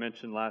 which is what I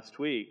mentioned last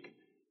week.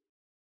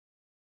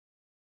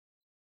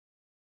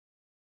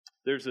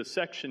 There's a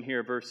section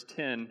here, verse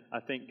 10, I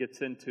think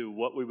gets into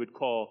what we would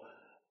call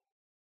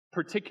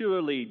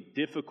particularly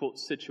difficult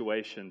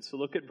situations. So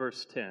look at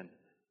verse 10.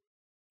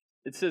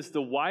 It says,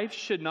 the wife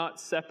should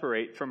not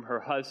separate from her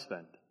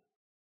husband,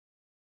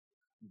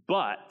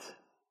 but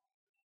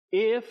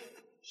if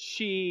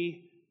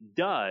she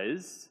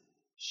does,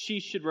 she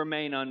should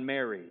remain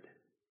unmarried,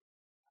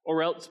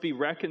 or else be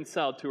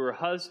reconciled to her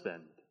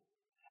husband.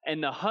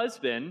 And the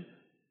husband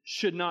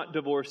should not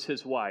divorce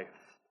his wife.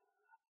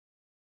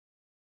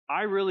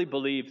 I really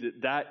believe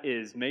that that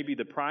is maybe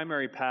the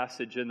primary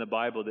passage in the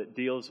Bible that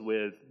deals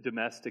with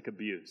domestic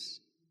abuse.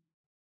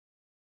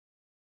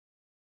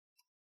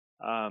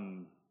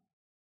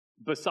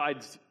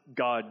 Besides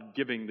God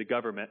giving the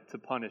government to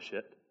punish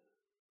it.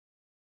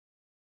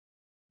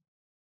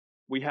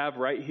 We have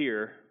right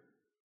here,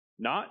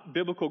 not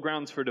biblical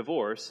grounds for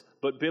divorce,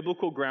 but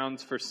biblical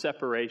grounds for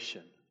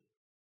separation.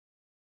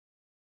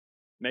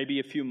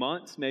 Maybe a few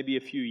months, maybe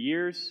a few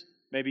years,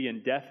 maybe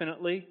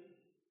indefinitely.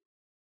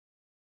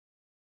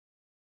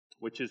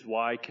 Which is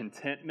why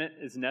contentment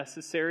is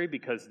necessary,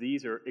 because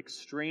these are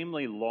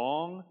extremely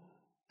long,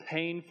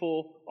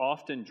 painful,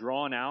 often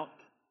drawn out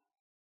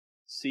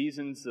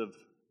seasons of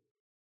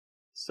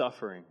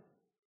suffering.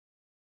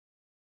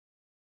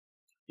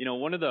 You know,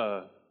 one of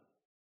the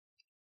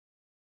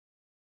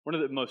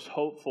most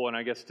hopeful and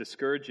I guess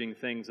discouraging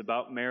things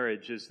about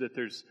marriage is that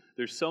there's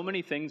so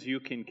many things you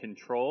can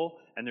control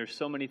and there's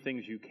so many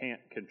things you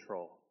can't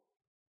control.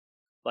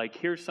 Like,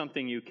 here's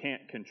something you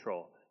can't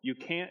control. You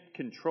can't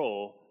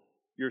control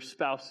your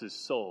spouse's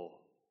soul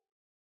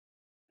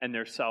and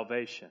their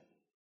salvation.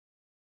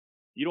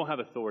 You don't have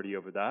authority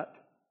over that.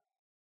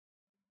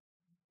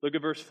 Look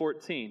at verse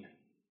 14.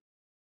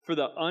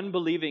 Verse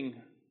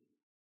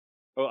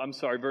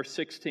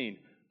 16.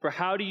 For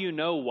how do you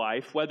know,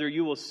 wife, whether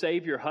you will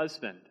save your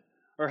husband?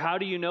 Or how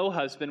do you know,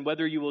 husband,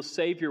 whether you will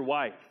save your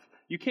wife?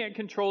 You can't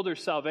control their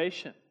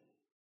salvation.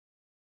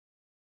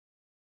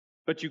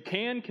 But you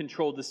can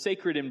control the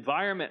sacred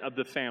environment of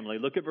the family.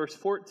 Look at verse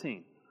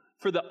 14.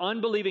 For the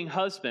unbelieving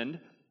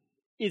husband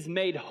is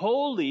made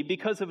holy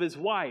because of his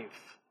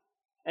wife,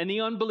 and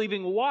the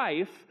unbelieving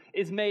wife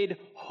is made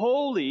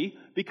holy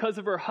because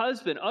of her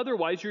husband.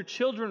 Otherwise, your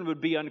children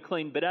would be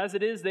unclean, but as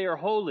it is, they are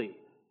holy.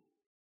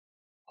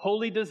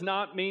 Holy does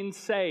not mean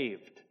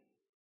saved.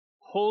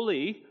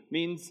 Holy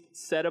means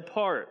set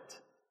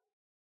apart.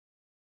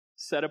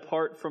 Set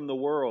apart from the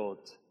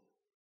world.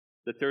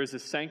 That there is a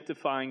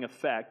sanctifying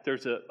effect.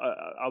 There's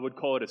I would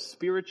call it a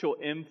spiritual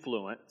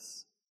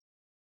influence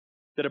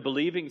that a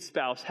believing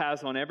spouse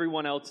has on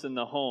everyone else in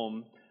the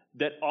home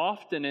that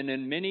often and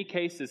in many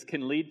cases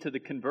can lead to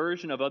the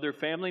conversion of other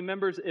family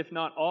members, if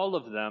not all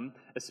of them,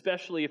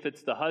 especially if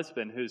it's the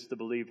husband who's the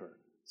believer,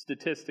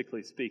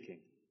 statistically speaking.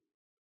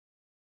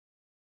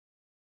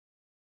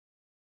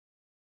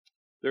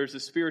 There's a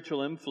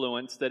spiritual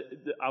influence that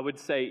I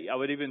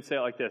would even say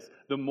it like this: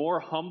 the more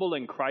humble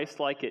and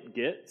Christ-like it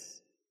gets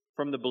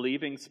from the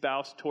believing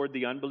spouse toward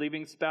the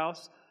unbelieving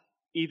spouse,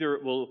 either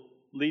it will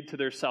lead to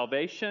their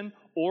salvation,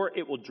 or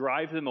it will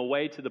drive them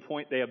away to the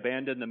point they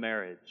abandon the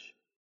marriage.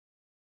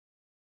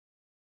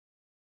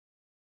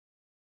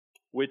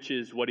 Which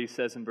is what he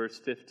says in verse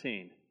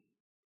 15.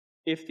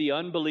 If the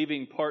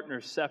unbelieving partner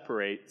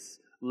separates,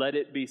 let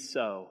it be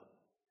so.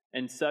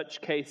 In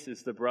such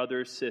cases, the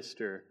brother or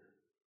sister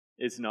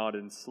is not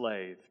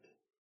enslaved.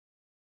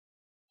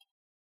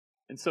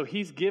 And so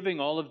he's giving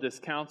all of this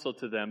counsel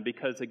to them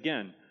because,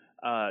 again,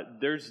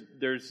 there's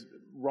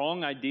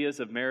wrong ideas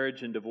of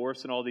marriage and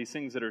divorce and all these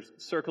things that are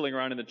circling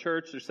around in the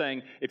church. They're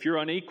saying, if you're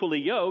unequally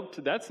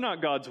yoked, that's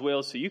not God's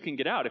will, so you can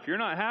get out. If you're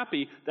not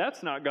happy,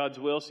 that's not God's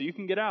will, so you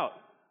can get out.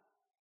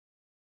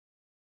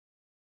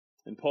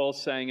 And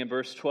Paul's saying in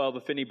verse 12,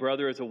 if any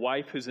brother has a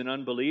wife who's an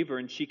unbeliever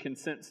and she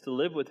consents to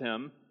live with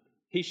him,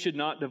 he should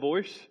not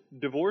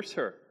divorce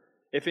her.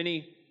 If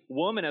any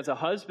woman has a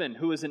husband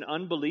who is an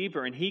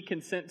unbeliever and he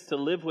consents to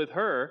live with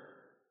her,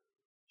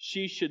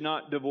 she should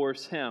not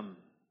divorce him.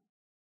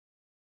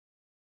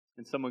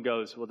 And someone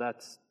goes, well,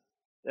 that's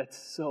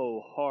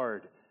so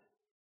hard.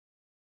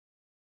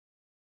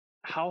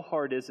 How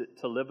hard is it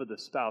to live with a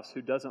spouse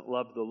who doesn't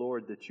love the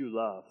Lord that you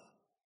love?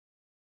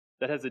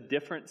 That has a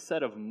different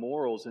set of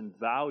morals and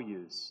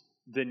values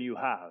than you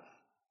have?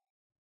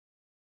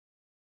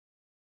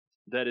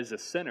 that is a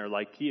sinner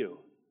like you,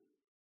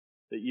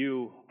 that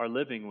you are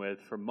living with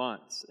for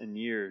months and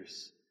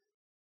years,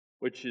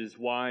 which is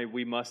why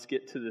we must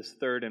get to this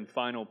third and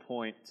final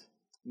point: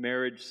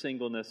 marriage,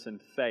 singleness,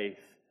 and faith,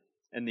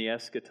 and the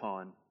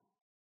Eschaton.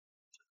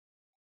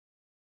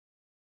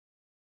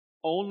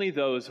 Only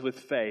those with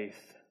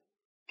faith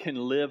can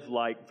live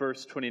like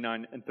verse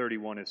 29 and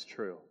 31 is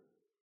true.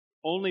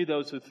 Only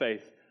those with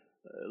faith.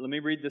 Let me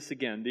read this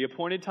again. The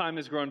appointed time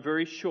has grown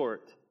very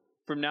short.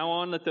 From now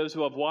on, let those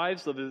who have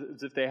wives live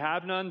as if they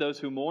have none, those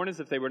who mourn as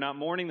if they were not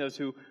mourning, those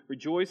who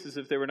rejoice as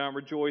if they were not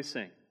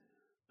rejoicing,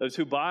 those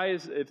who buy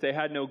as if they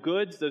had no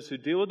goods, those who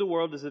deal with the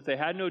world as if they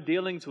had no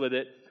dealings with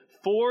it.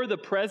 For the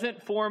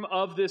present form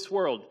of this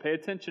world, pay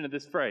attention to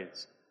this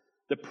phrase,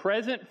 the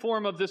present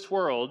form of this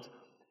world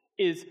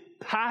is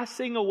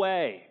passing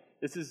away.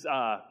 This is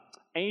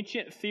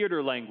ancient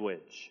theater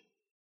language.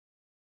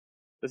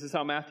 This is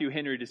how Matthew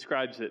Henry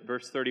describes it,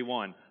 verse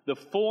 31. The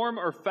form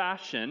or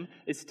fashion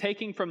is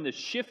taken from the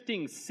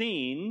shifting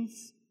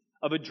scenes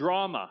of a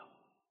drama,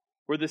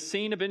 where the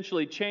scene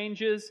eventually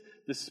changes,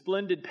 the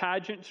splendid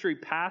pageantry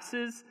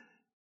passes,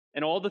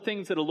 and all the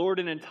things that allured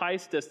and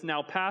enticed us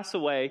now pass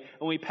away,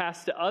 and we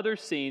pass to other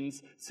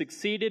scenes,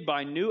 succeeded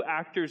by new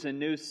actors and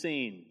new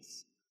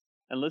scenes.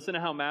 And listen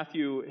to how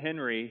Matthew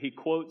Henry, he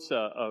quotes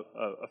a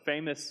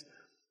famous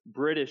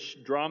British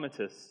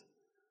dramatist.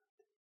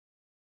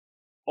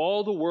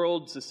 All the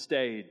world's a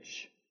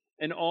stage,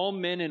 and all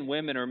men and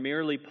women are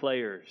merely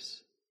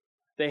players.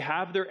 They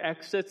have their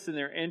exits and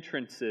their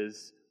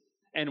entrances,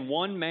 and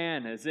one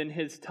man, as in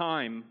his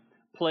time,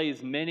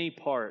 plays many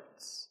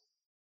parts.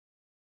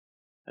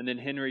 And then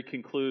Henry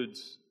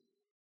concludes,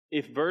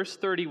 if verse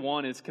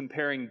 31 is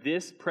comparing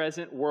this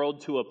present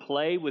world to a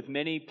play with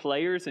many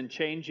players and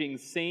changing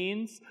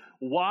scenes,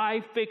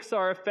 why fix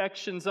our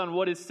affections on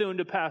what is soon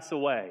to pass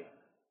away?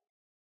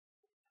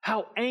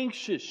 How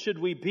anxious should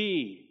we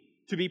be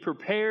to be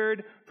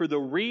prepared for the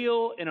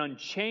real and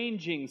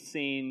unchanging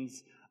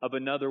scenes of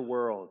another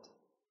world?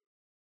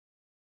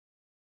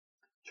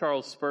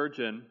 Charles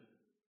Spurgeon,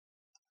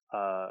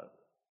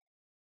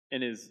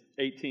 in his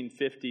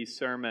 1850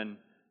 sermon,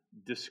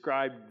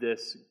 described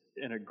this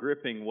in a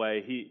gripping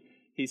way.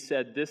 He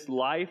said, this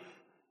life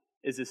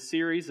is a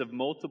series of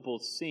multiple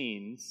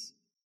scenes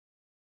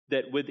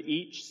that with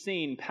each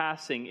scene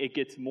passing, it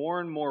gets more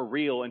and more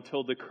real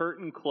until the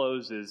curtain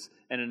closes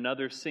and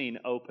another scene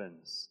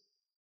opens.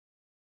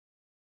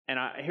 And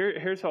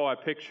here's how I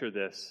picture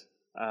this.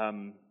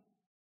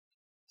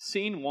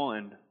 Scene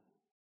one,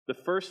 the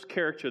first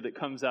character that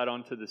comes out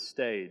onto the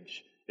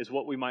stage is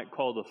what we might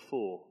call the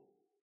fool.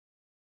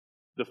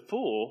 The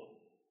fool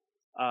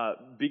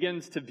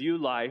begins to view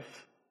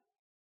life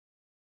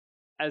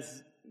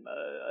as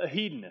a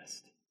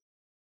hedonist.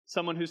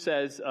 Someone who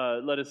says,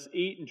 let us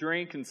eat and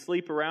drink and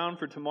sleep around,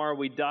 for tomorrow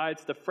we die.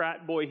 It's the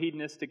frat boy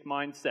hedonistic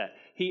mindset.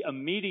 He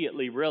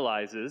immediately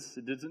realizes,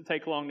 it doesn't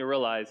take long to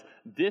realize,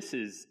 this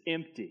is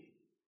empty.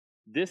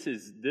 This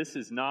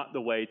is not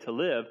the way to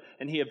live.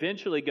 And he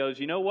eventually goes,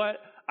 you know what?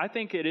 I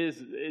think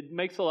it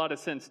makes a lot of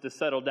sense to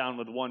settle down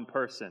with one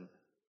person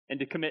and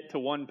to commit to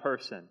one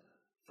person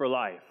for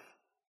life.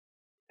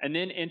 And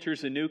then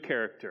enters a new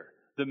character,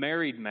 the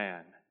married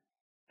man.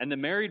 And the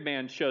married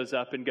man shows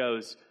up and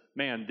goes,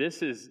 man,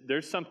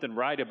 there's something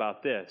right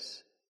about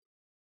this.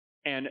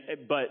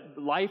 But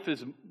life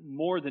is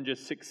more than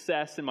just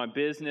success in my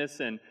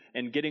business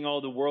and getting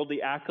all the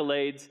worldly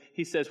accolades.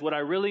 He says, what I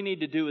really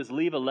need to do is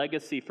leave a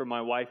legacy for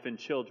my wife and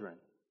children.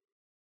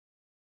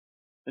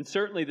 And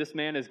certainly this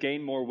man has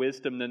gained more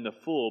wisdom than the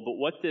fool, but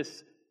what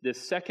this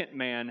second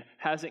man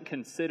hasn't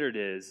considered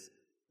is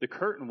the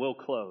curtain will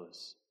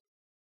close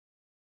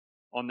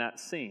on that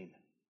scene.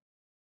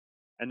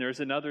 And there's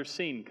another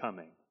scene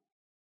coming.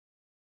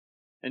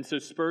 And so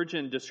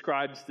Spurgeon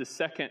describes the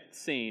second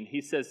scene.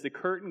 He says the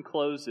curtain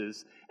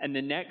closes and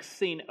the next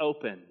scene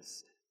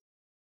opens.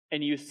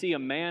 And you see a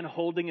man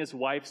holding his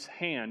wife's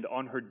hand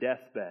on her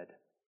deathbed.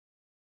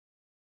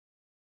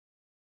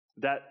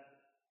 That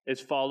is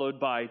followed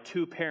by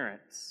two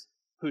parents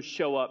who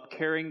show up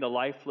carrying the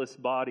lifeless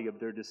body of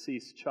their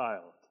deceased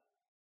child.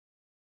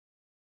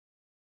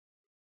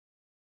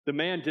 The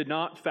man did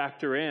not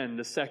factor in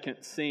the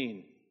second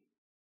scene.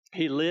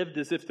 He lived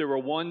as if there were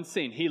one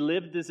scene. He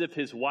lived as if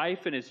his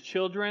wife and his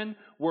children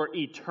were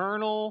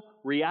eternal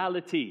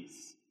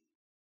realities,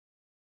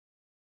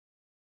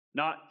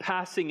 not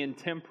passing and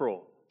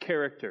temporal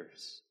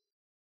characters.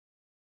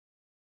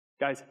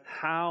 Guys,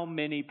 how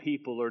many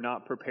people are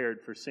not prepared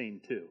for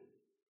scene two?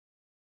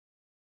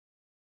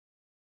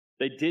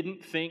 They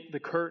didn't think the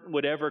curtain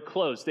would ever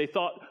close. They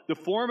thought the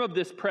form of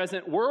this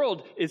present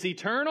world is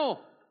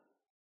eternal.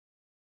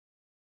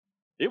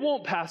 It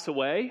won't pass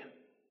away.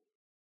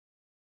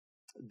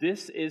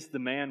 This is the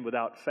man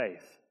without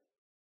faith.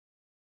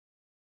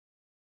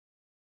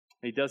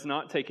 He does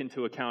not take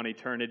into account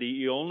eternity.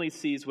 He only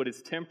sees what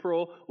is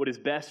temporal, what is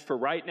best for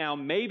right now.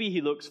 Maybe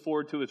he looks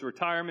forward to his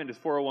retirement, his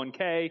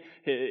 401k,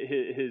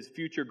 his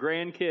future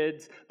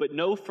grandkids, but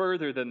no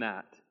further than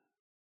that.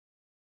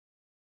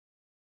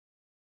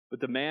 But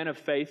the man of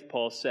faith,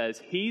 Paul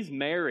says, he's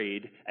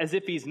married as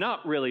if he's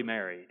not really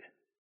married.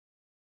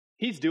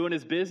 He's doing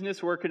his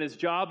business, working his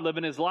job,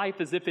 living his life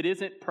as if it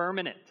isn't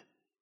permanent.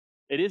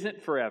 It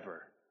isn't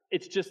forever.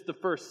 It's just the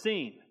first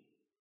scene.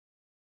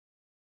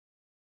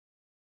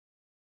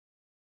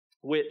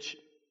 Which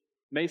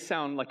may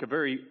sound like a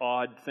very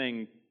odd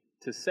thing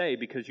to say,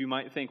 because you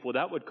might think, well,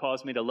 that would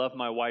cause me to love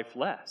my wife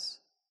less.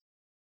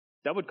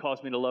 That would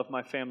cause me to love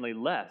my family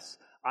less.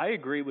 I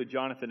agree with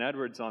Jonathan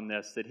Edwards on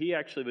this, that he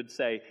actually would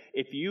say,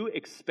 if you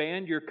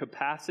expand your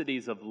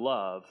capacities of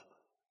love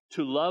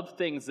to love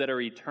things that are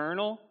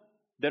eternal,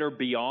 that are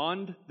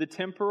beyond the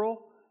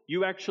temporal,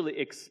 you actually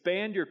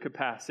expand your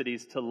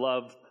capacities to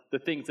love the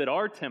things that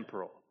are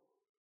temporal.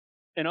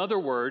 In other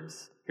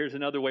words, here's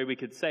another way we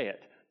could say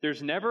it.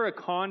 There's never a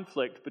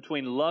conflict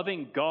between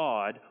loving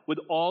God with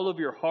all of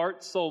your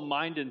heart, soul,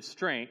 mind, and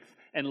strength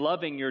and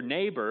loving your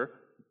neighbor,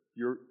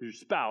 your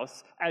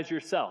spouse, as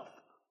yourself.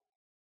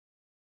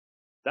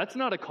 That's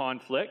not a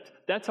conflict.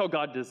 That's how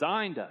God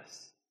designed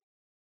us.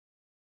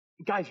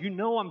 Guys, you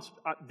know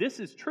this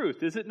is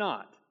truth, is it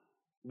not?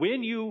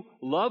 When you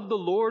love the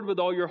Lord with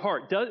all your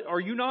heart, are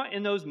you not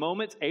in those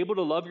moments able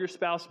to love your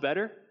spouse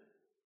better?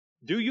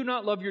 Do you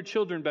not love your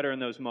children better in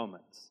those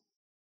moments?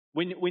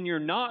 When you're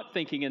not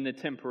thinking in the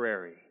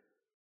temporary,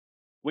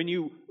 when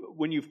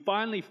you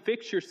finally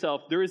fix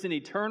yourself, there is an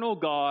eternal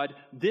God.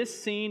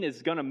 This scene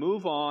is going to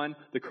move on.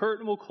 The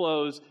curtain will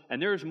close, and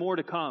there's more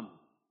to come.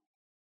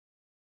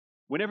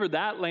 Whenever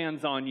that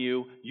lands on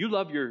you, you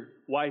love your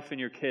wife and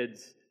your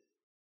kids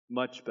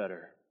much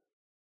better.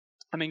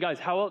 I mean, guys,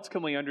 how else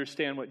can we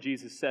understand what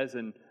Jesus says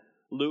in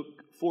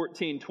Luke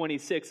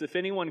 14:26? If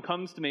anyone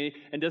comes to me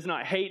and does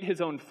not hate his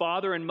own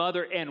father and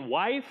mother and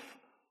wife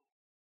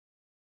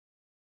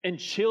and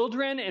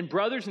children and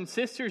brothers and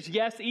sisters,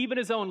 yes, even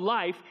his own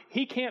life,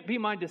 he can't be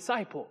my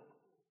disciple.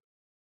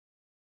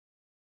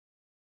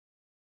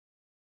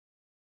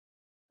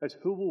 Guys,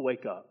 who will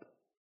wake up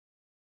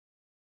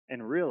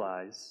and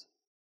realize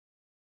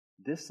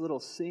this little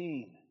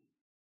scene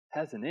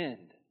has an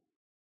end?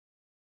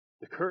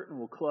 The curtain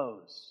will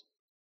close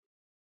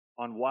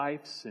on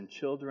wives and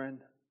children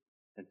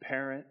and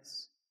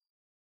parents.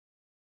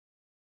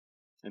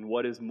 And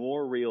what is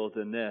more real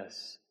than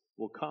this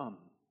will come.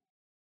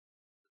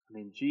 I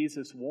mean,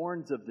 Jesus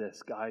warns of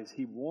this, guys.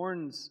 He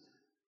warns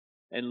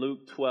in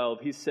Luke 12.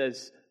 He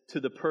says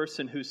to the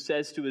person who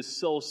says to his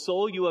soul,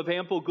 "Soul, you have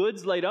ample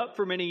goods laid up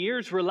for many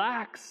years.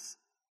 Relax.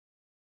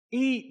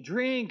 Eat,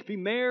 drink, be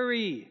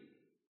merry."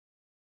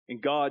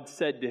 And God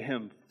said to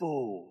him,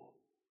 "Fool,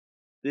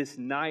 this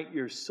night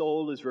your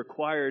soul is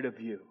required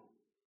of you.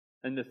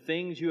 And the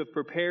things you have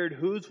prepared,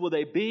 whose will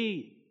they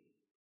be?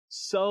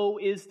 So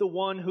is the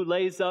one who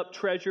lays up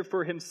treasure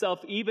for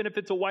himself, even if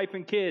it's a wife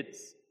and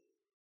kids,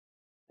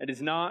 and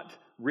is not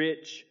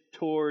rich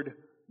toward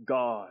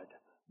God."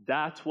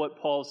 That's what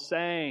Paul's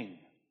saying.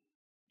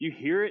 You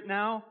hear it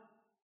now?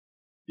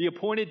 The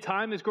appointed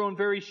time is growing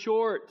very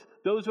short.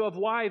 Those who have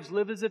wives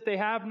live as if they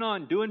have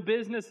none, doing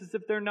business as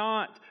if they're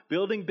not,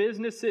 building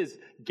businesses,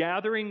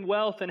 gathering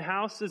wealth and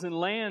houses and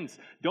lands.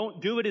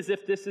 Don't do it as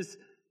if this is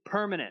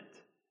permanent.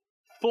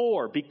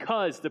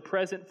 Because the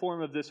present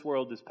form of this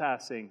world is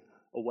passing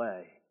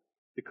away.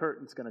 The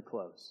curtain's going to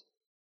close.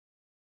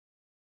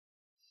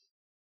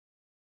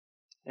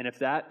 And if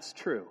that's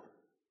true,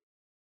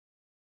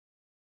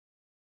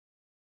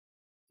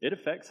 it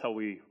affects how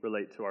we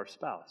relate to our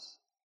spouse.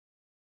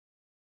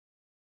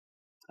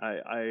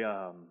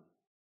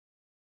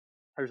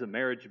 There's a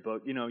marriage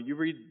book. You know, you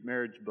read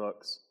marriage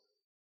books,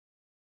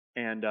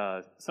 and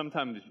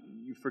sometimes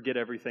you forget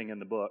everything in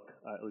the book.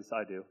 At least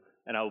I do.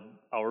 And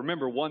I'll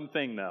remember one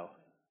thing, though.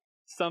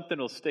 Something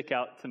will stick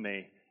out to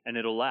me, and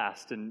it'll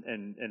last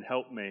and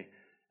help me.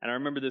 And I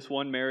remember this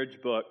one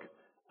marriage book.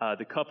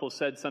 The couple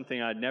said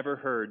something I'd never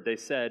heard. They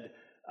said,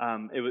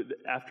 it was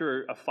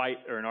after a fight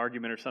or an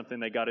argument or something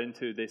they got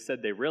into, they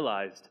said they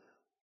realized,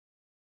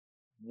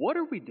 what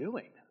are we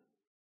doing?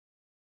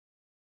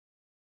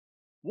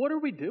 What are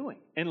we doing?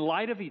 In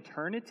light of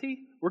eternity,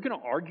 we're going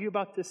to argue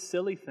about this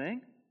silly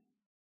thing?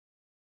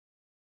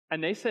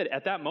 And they said,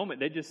 at that moment,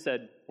 they just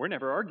said, we're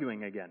never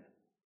arguing again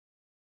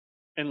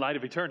in light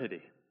of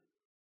eternity.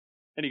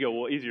 And you go,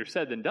 well, easier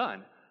said than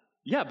done.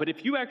 Yeah, but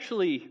if you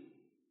actually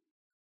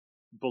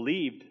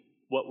believed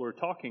what we're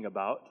talking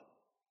about,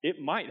 it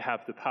might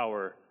have the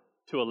power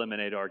to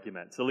eliminate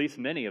arguments, at least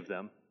many of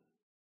them.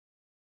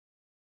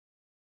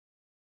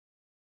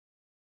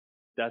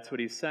 That's what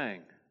he's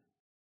saying.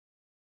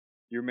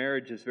 Your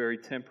marriage is very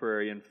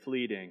temporary and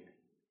fleeting.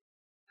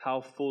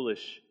 How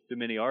foolish do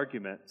many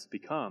arguments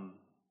become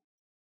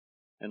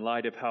in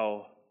light of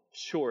how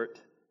short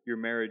your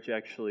marriage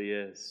actually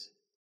is.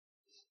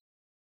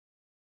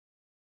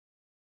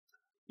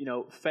 You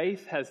know,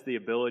 faith has the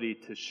ability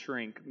to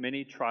shrink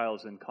many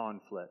trials and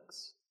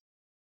conflicts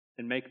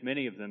and make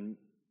many of them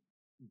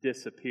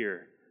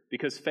disappear,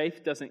 because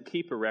faith doesn't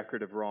keep a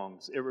record of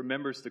wrongs. It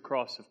remembers the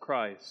cross of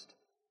Christ.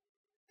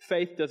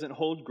 Faith doesn't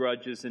hold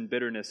grudges and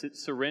bitterness. It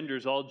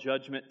surrenders all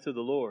judgment to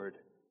the Lord.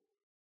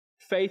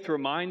 Faith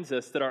reminds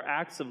us that our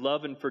acts of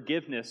love and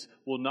forgiveness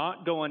will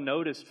not go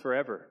unnoticed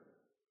forever.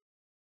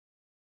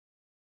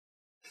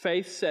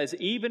 Faith says,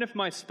 even if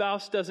my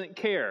spouse doesn't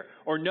care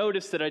or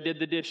notice that I did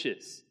the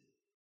dishes,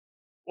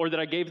 or that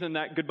I gave them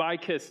that goodbye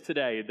kiss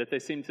today that they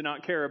seem to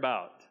not care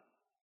about,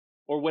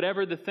 or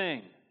whatever the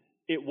thing,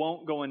 it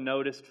won't go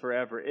unnoticed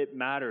forever. It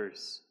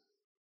matters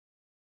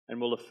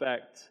and will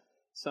affect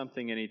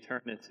something in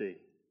eternity.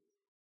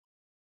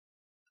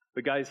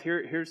 But guys,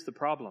 here's the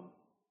problem,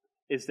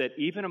 is that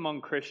even among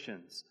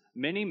Christians,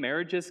 many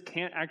marriages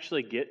can't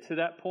actually get to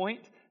that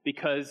point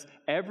because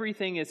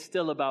everything is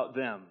still about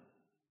them.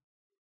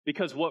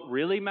 Because what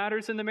really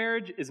matters in the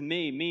marriage is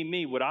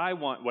me, what I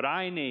want, what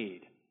I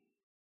need.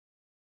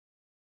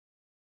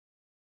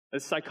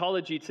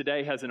 Psychology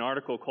Today has an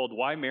article called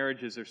Why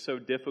Marriages Are So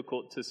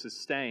Difficult to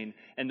Sustain.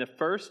 And the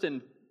first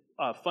and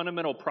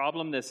fundamental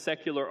problem this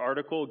secular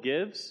article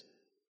gives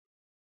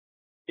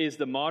is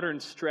the modern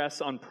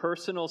stress on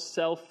personal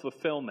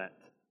self-fulfillment.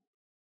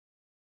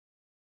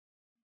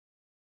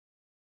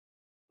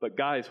 But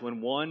guys,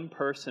 when one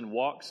person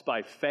walks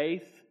by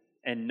faith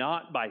and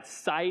not by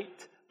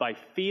sight, by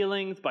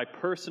feelings, by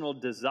personal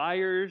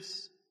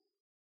desires,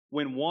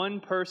 when one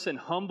person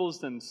humbles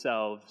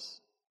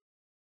themselves,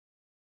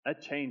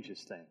 that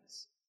changes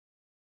things.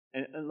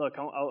 And look,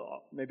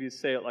 I'll maybe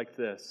say it like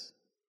this.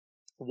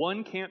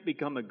 One can't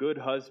become a good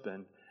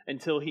husband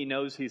until he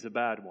knows he's a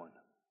bad one.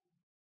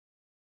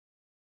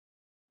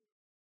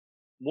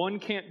 One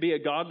can't be a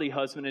godly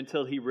husband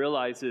until he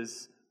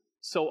realizes,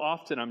 so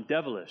often I'm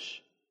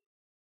devilish.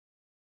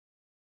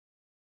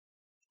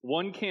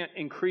 One can't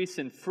increase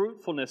in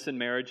fruitfulness in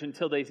marriage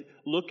until they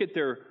look at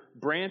their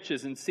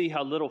branches and see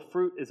how little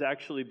fruit is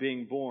actually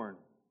being born.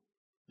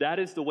 That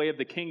is the way of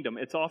the kingdom.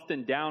 It's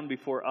often down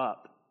before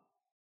up.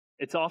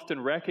 It's often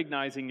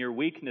recognizing your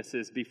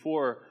weaknesses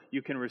before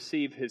you can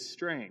receive His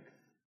strength.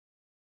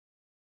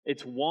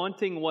 It's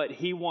wanting what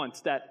He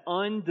wants, that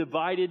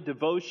undivided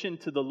devotion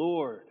to the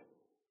Lord.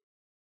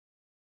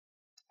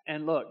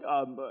 And look,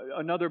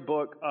 another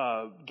book,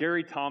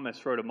 Gary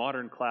Thomas wrote a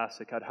modern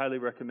classic. I'd highly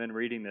recommend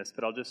reading this,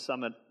 but I'll just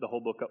sum the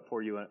whole book up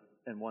for you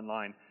in one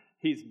line.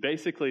 He's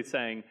basically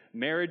saying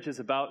marriage is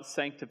about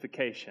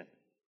sanctification.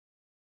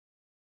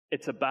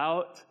 It's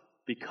about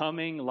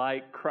becoming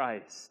like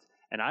Christ.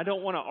 And I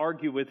don't want to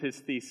argue with his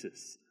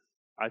thesis.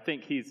 I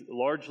think he's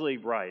largely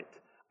right.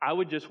 I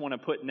would just want to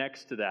put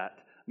next to that,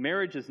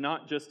 marriage is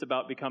not just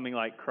about becoming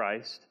like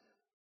Christ.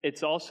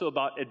 It's also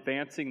about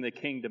advancing the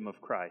kingdom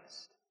of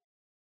Christ.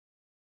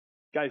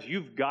 Guys,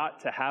 you've got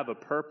to have a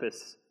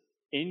purpose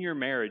in your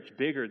marriage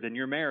bigger than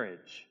your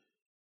marriage.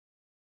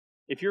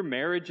 If your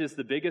marriage is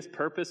the biggest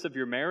purpose of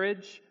your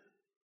marriage,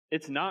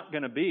 it's not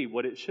going to be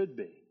what it should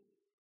be.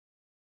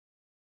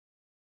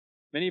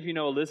 Many of you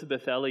know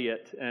Elizabeth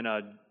Elliot and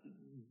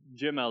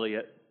Jim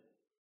Elliot.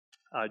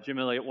 Jim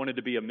Elliot wanted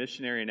to be a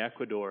missionary in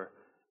Ecuador,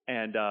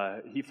 and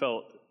he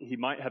felt he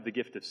might have the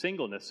gift of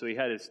singleness. So he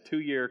had his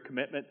 2-year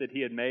commitment that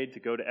he had made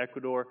to go to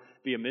Ecuador,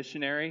 be a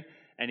missionary,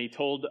 and he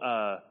told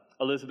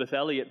Elizabeth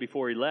Elliot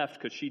before he left,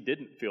 because she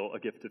didn't feel a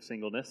gift of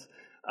singleness,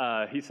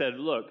 he said,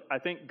 look, I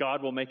think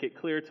God will make it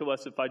clear to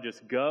us if I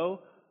just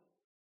go,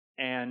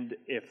 and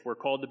if we're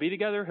called to be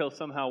together, He'll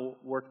somehow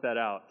work that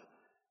out.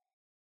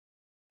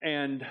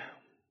 And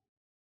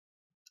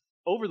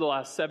over the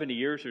last 70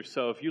 years or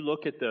so, if you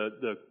look at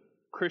the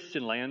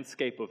Christian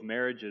landscape of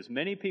marriages,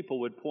 many people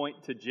would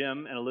point to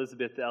Jim and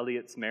Elizabeth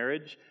Elliot's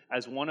marriage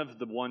as one of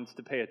the ones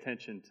to pay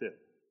attention to,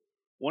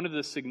 one of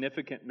the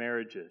significant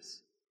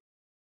marriages.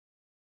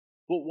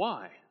 Well,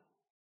 why?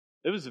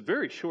 It was a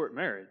very short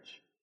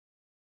marriage.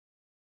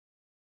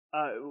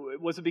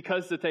 Was it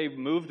because that they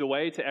moved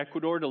away to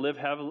Ecuador to live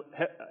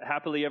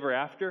happily ever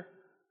after?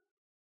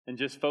 And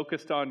just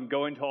focused on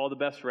going to all the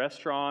best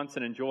restaurants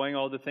and enjoying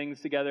all the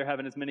things together,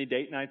 having as many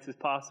date nights as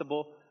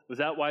possible? Was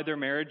that why their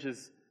marriage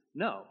is?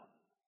 No.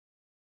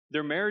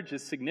 Their marriage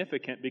is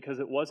significant because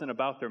it wasn't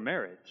about their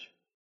marriage.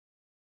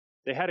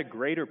 They had a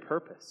greater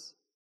purpose.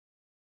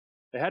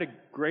 They had a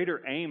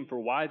greater aim for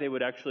why they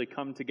would actually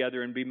come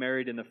together and be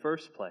married in the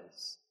first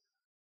place.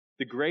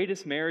 The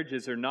greatest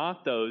marriages are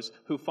not those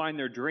who find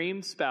their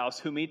dream spouse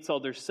who meets all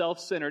their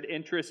self-centered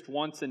interests,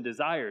 wants, and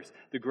desires.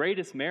 The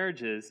greatest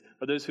marriages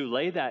are those who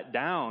lay that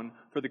down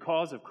for the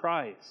cause of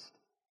Christ.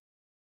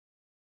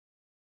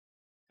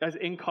 Guys,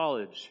 in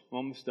college, I'm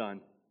almost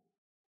done.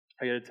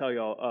 I got to tell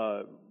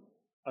y'all,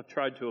 I've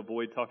tried to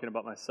avoid talking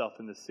about myself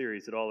in this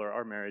series at all or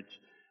our marriage,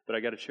 but I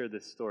got to share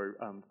this story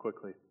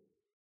quickly.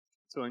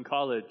 So in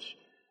college,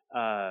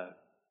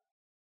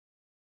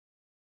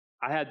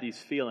 I had these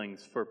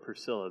feelings for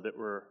Priscilla that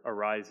were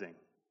arising.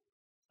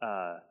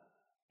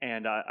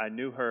 And I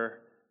knew her,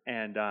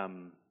 and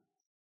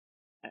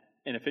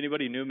if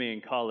anybody knew me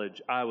in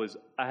college, I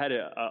had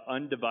an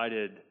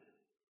undivided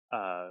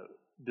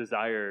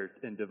desire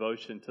and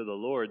devotion to the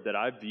Lord that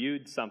I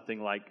viewed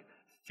something like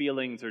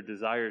feelings or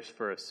desires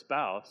for a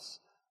spouse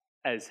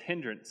as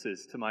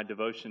hindrances to my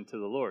devotion to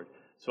the Lord.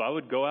 So I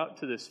would go out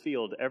to this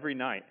field every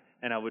night,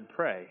 and I would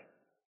pray,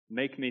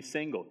 make me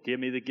single. Give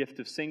me the gift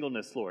of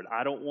singleness, Lord.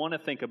 I don't want to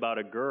think about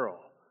a girl.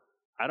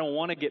 I don't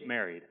want to get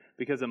married.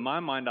 Because in my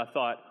mind, I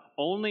thought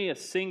only a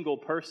single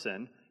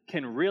person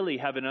can really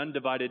have an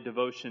undivided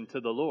devotion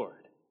to the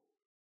Lord.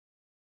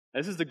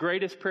 This is the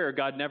greatest prayer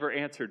God never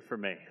answered for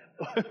me,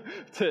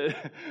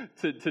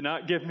 to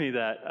not give me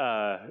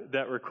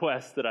that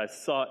request that I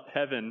sought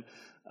heaven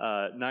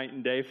night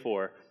and day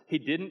for. He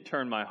didn't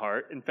turn my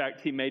heart. In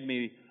fact, He made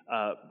me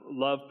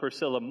love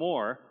Priscilla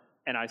more,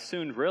 and I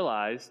soon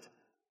realized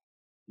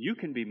you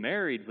can be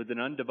married with an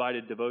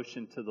undivided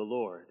devotion to the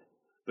Lord,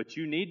 but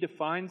you need to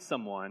find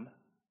someone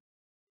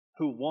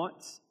who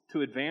wants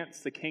to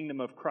advance the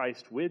kingdom of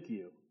Christ with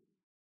you.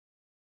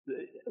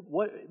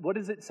 What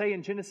does it say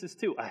in Genesis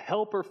 2? A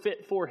helper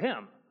fit for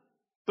Him,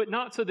 but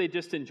not so they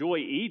just enjoy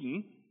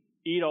Eden,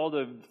 eat all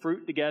the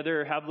fruit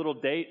together, have little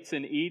dates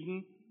in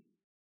Eden.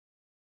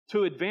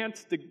 To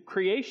advance the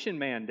creation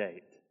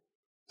mandate,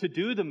 to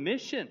do the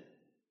mission.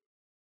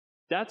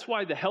 That's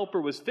why the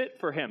helper was fit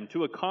for him,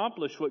 to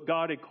accomplish what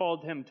God had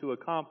called him to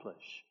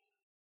accomplish.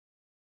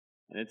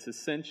 And it's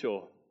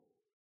essential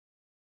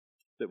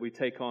that we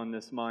take on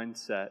this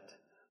mindset.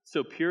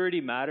 So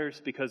purity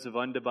matters because of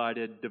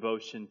undivided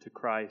devotion to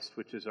Christ,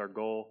 which is our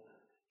goal.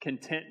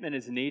 Contentment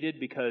is needed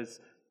because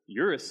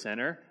you're a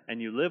sinner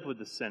and you live with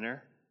the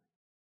sinner,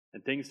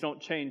 and things don't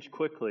change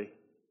quickly.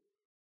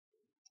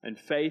 And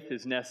faith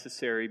is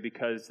necessary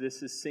because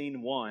this is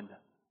scene one.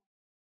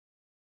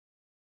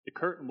 The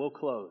curtain will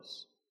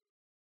close.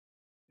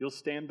 You'll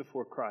stand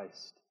before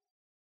Christ.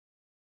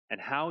 And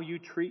how you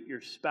treat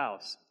your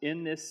spouse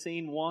in this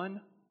scene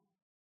one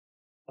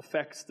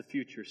affects the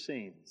future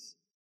scenes.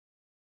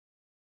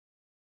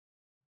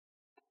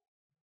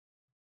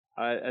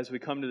 As we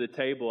come to the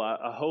table,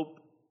 I hope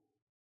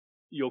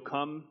you'll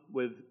come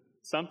with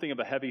something of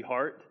a heavy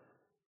heart,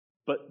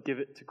 but give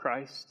it to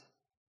Christ.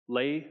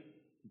 Lay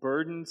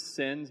burdens,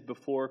 sins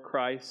before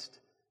Christ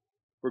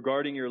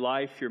regarding your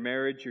life, your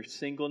marriage, your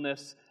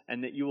singleness,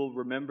 and that you will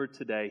remember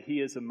today He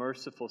is a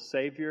merciful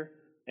Savior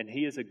and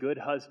He is a good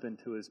husband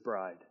to His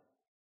bride.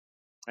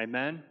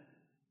 Amen?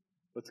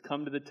 Let's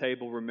come to the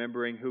table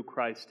remembering who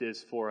Christ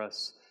is for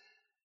us.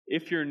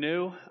 If you're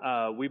new,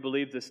 we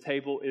believe this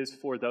table is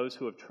for those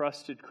who have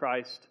trusted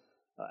Christ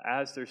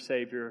as their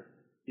Savior.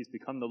 He's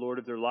become the Lord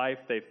of their life.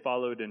 They've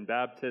followed in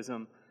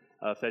baptism.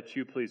 If that's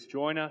you, please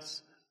join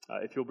us.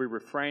 If you'll be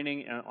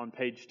refraining, on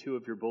page 2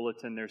 of your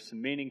bulletin, there's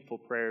some meaningful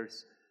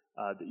prayers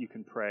that you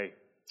can pray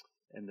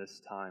in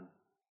this time.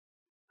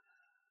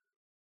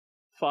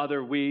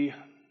 Father, we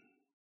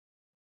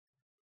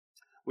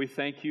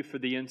thank you for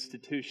the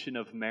institution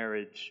of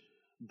marriage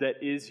that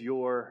is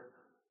your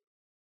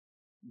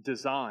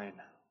design.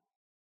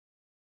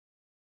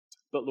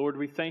 But Lord,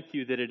 we thank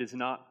you that it is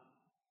not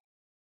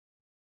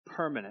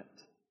permanent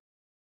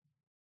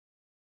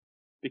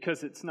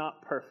because it's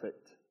not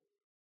perfect.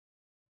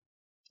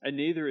 And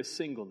neither is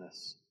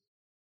singleness.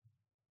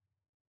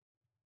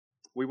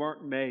 We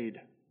weren't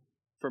made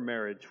for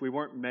marriage. We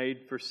weren't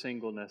made for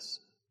singleness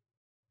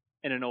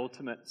in an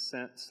ultimate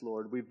sense,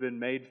 Lord. We've been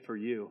made for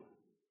you.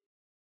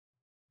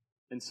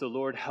 And so,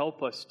 Lord,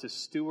 help us to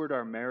steward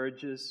our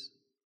marriages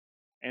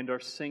and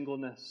our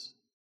singleness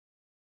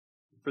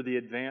for the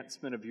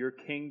advancement of your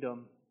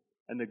kingdom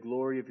and the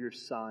glory of your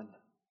Son.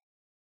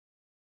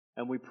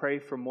 And we pray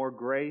for more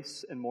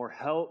grace and more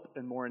help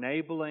and more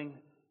enabling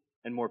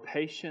and more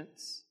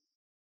patience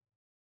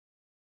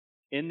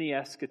in the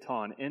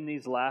Eschaton, in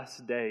these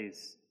last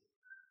days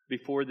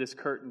before this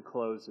curtain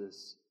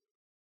closes.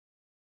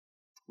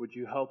 Would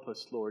you help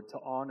us, Lord, to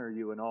honor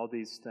you in all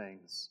these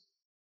things,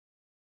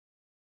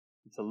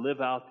 to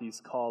live out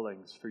these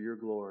callings for your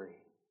glory.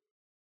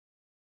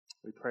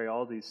 We pray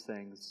all these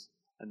things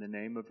in the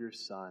name of your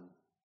Son.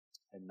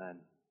 Amen.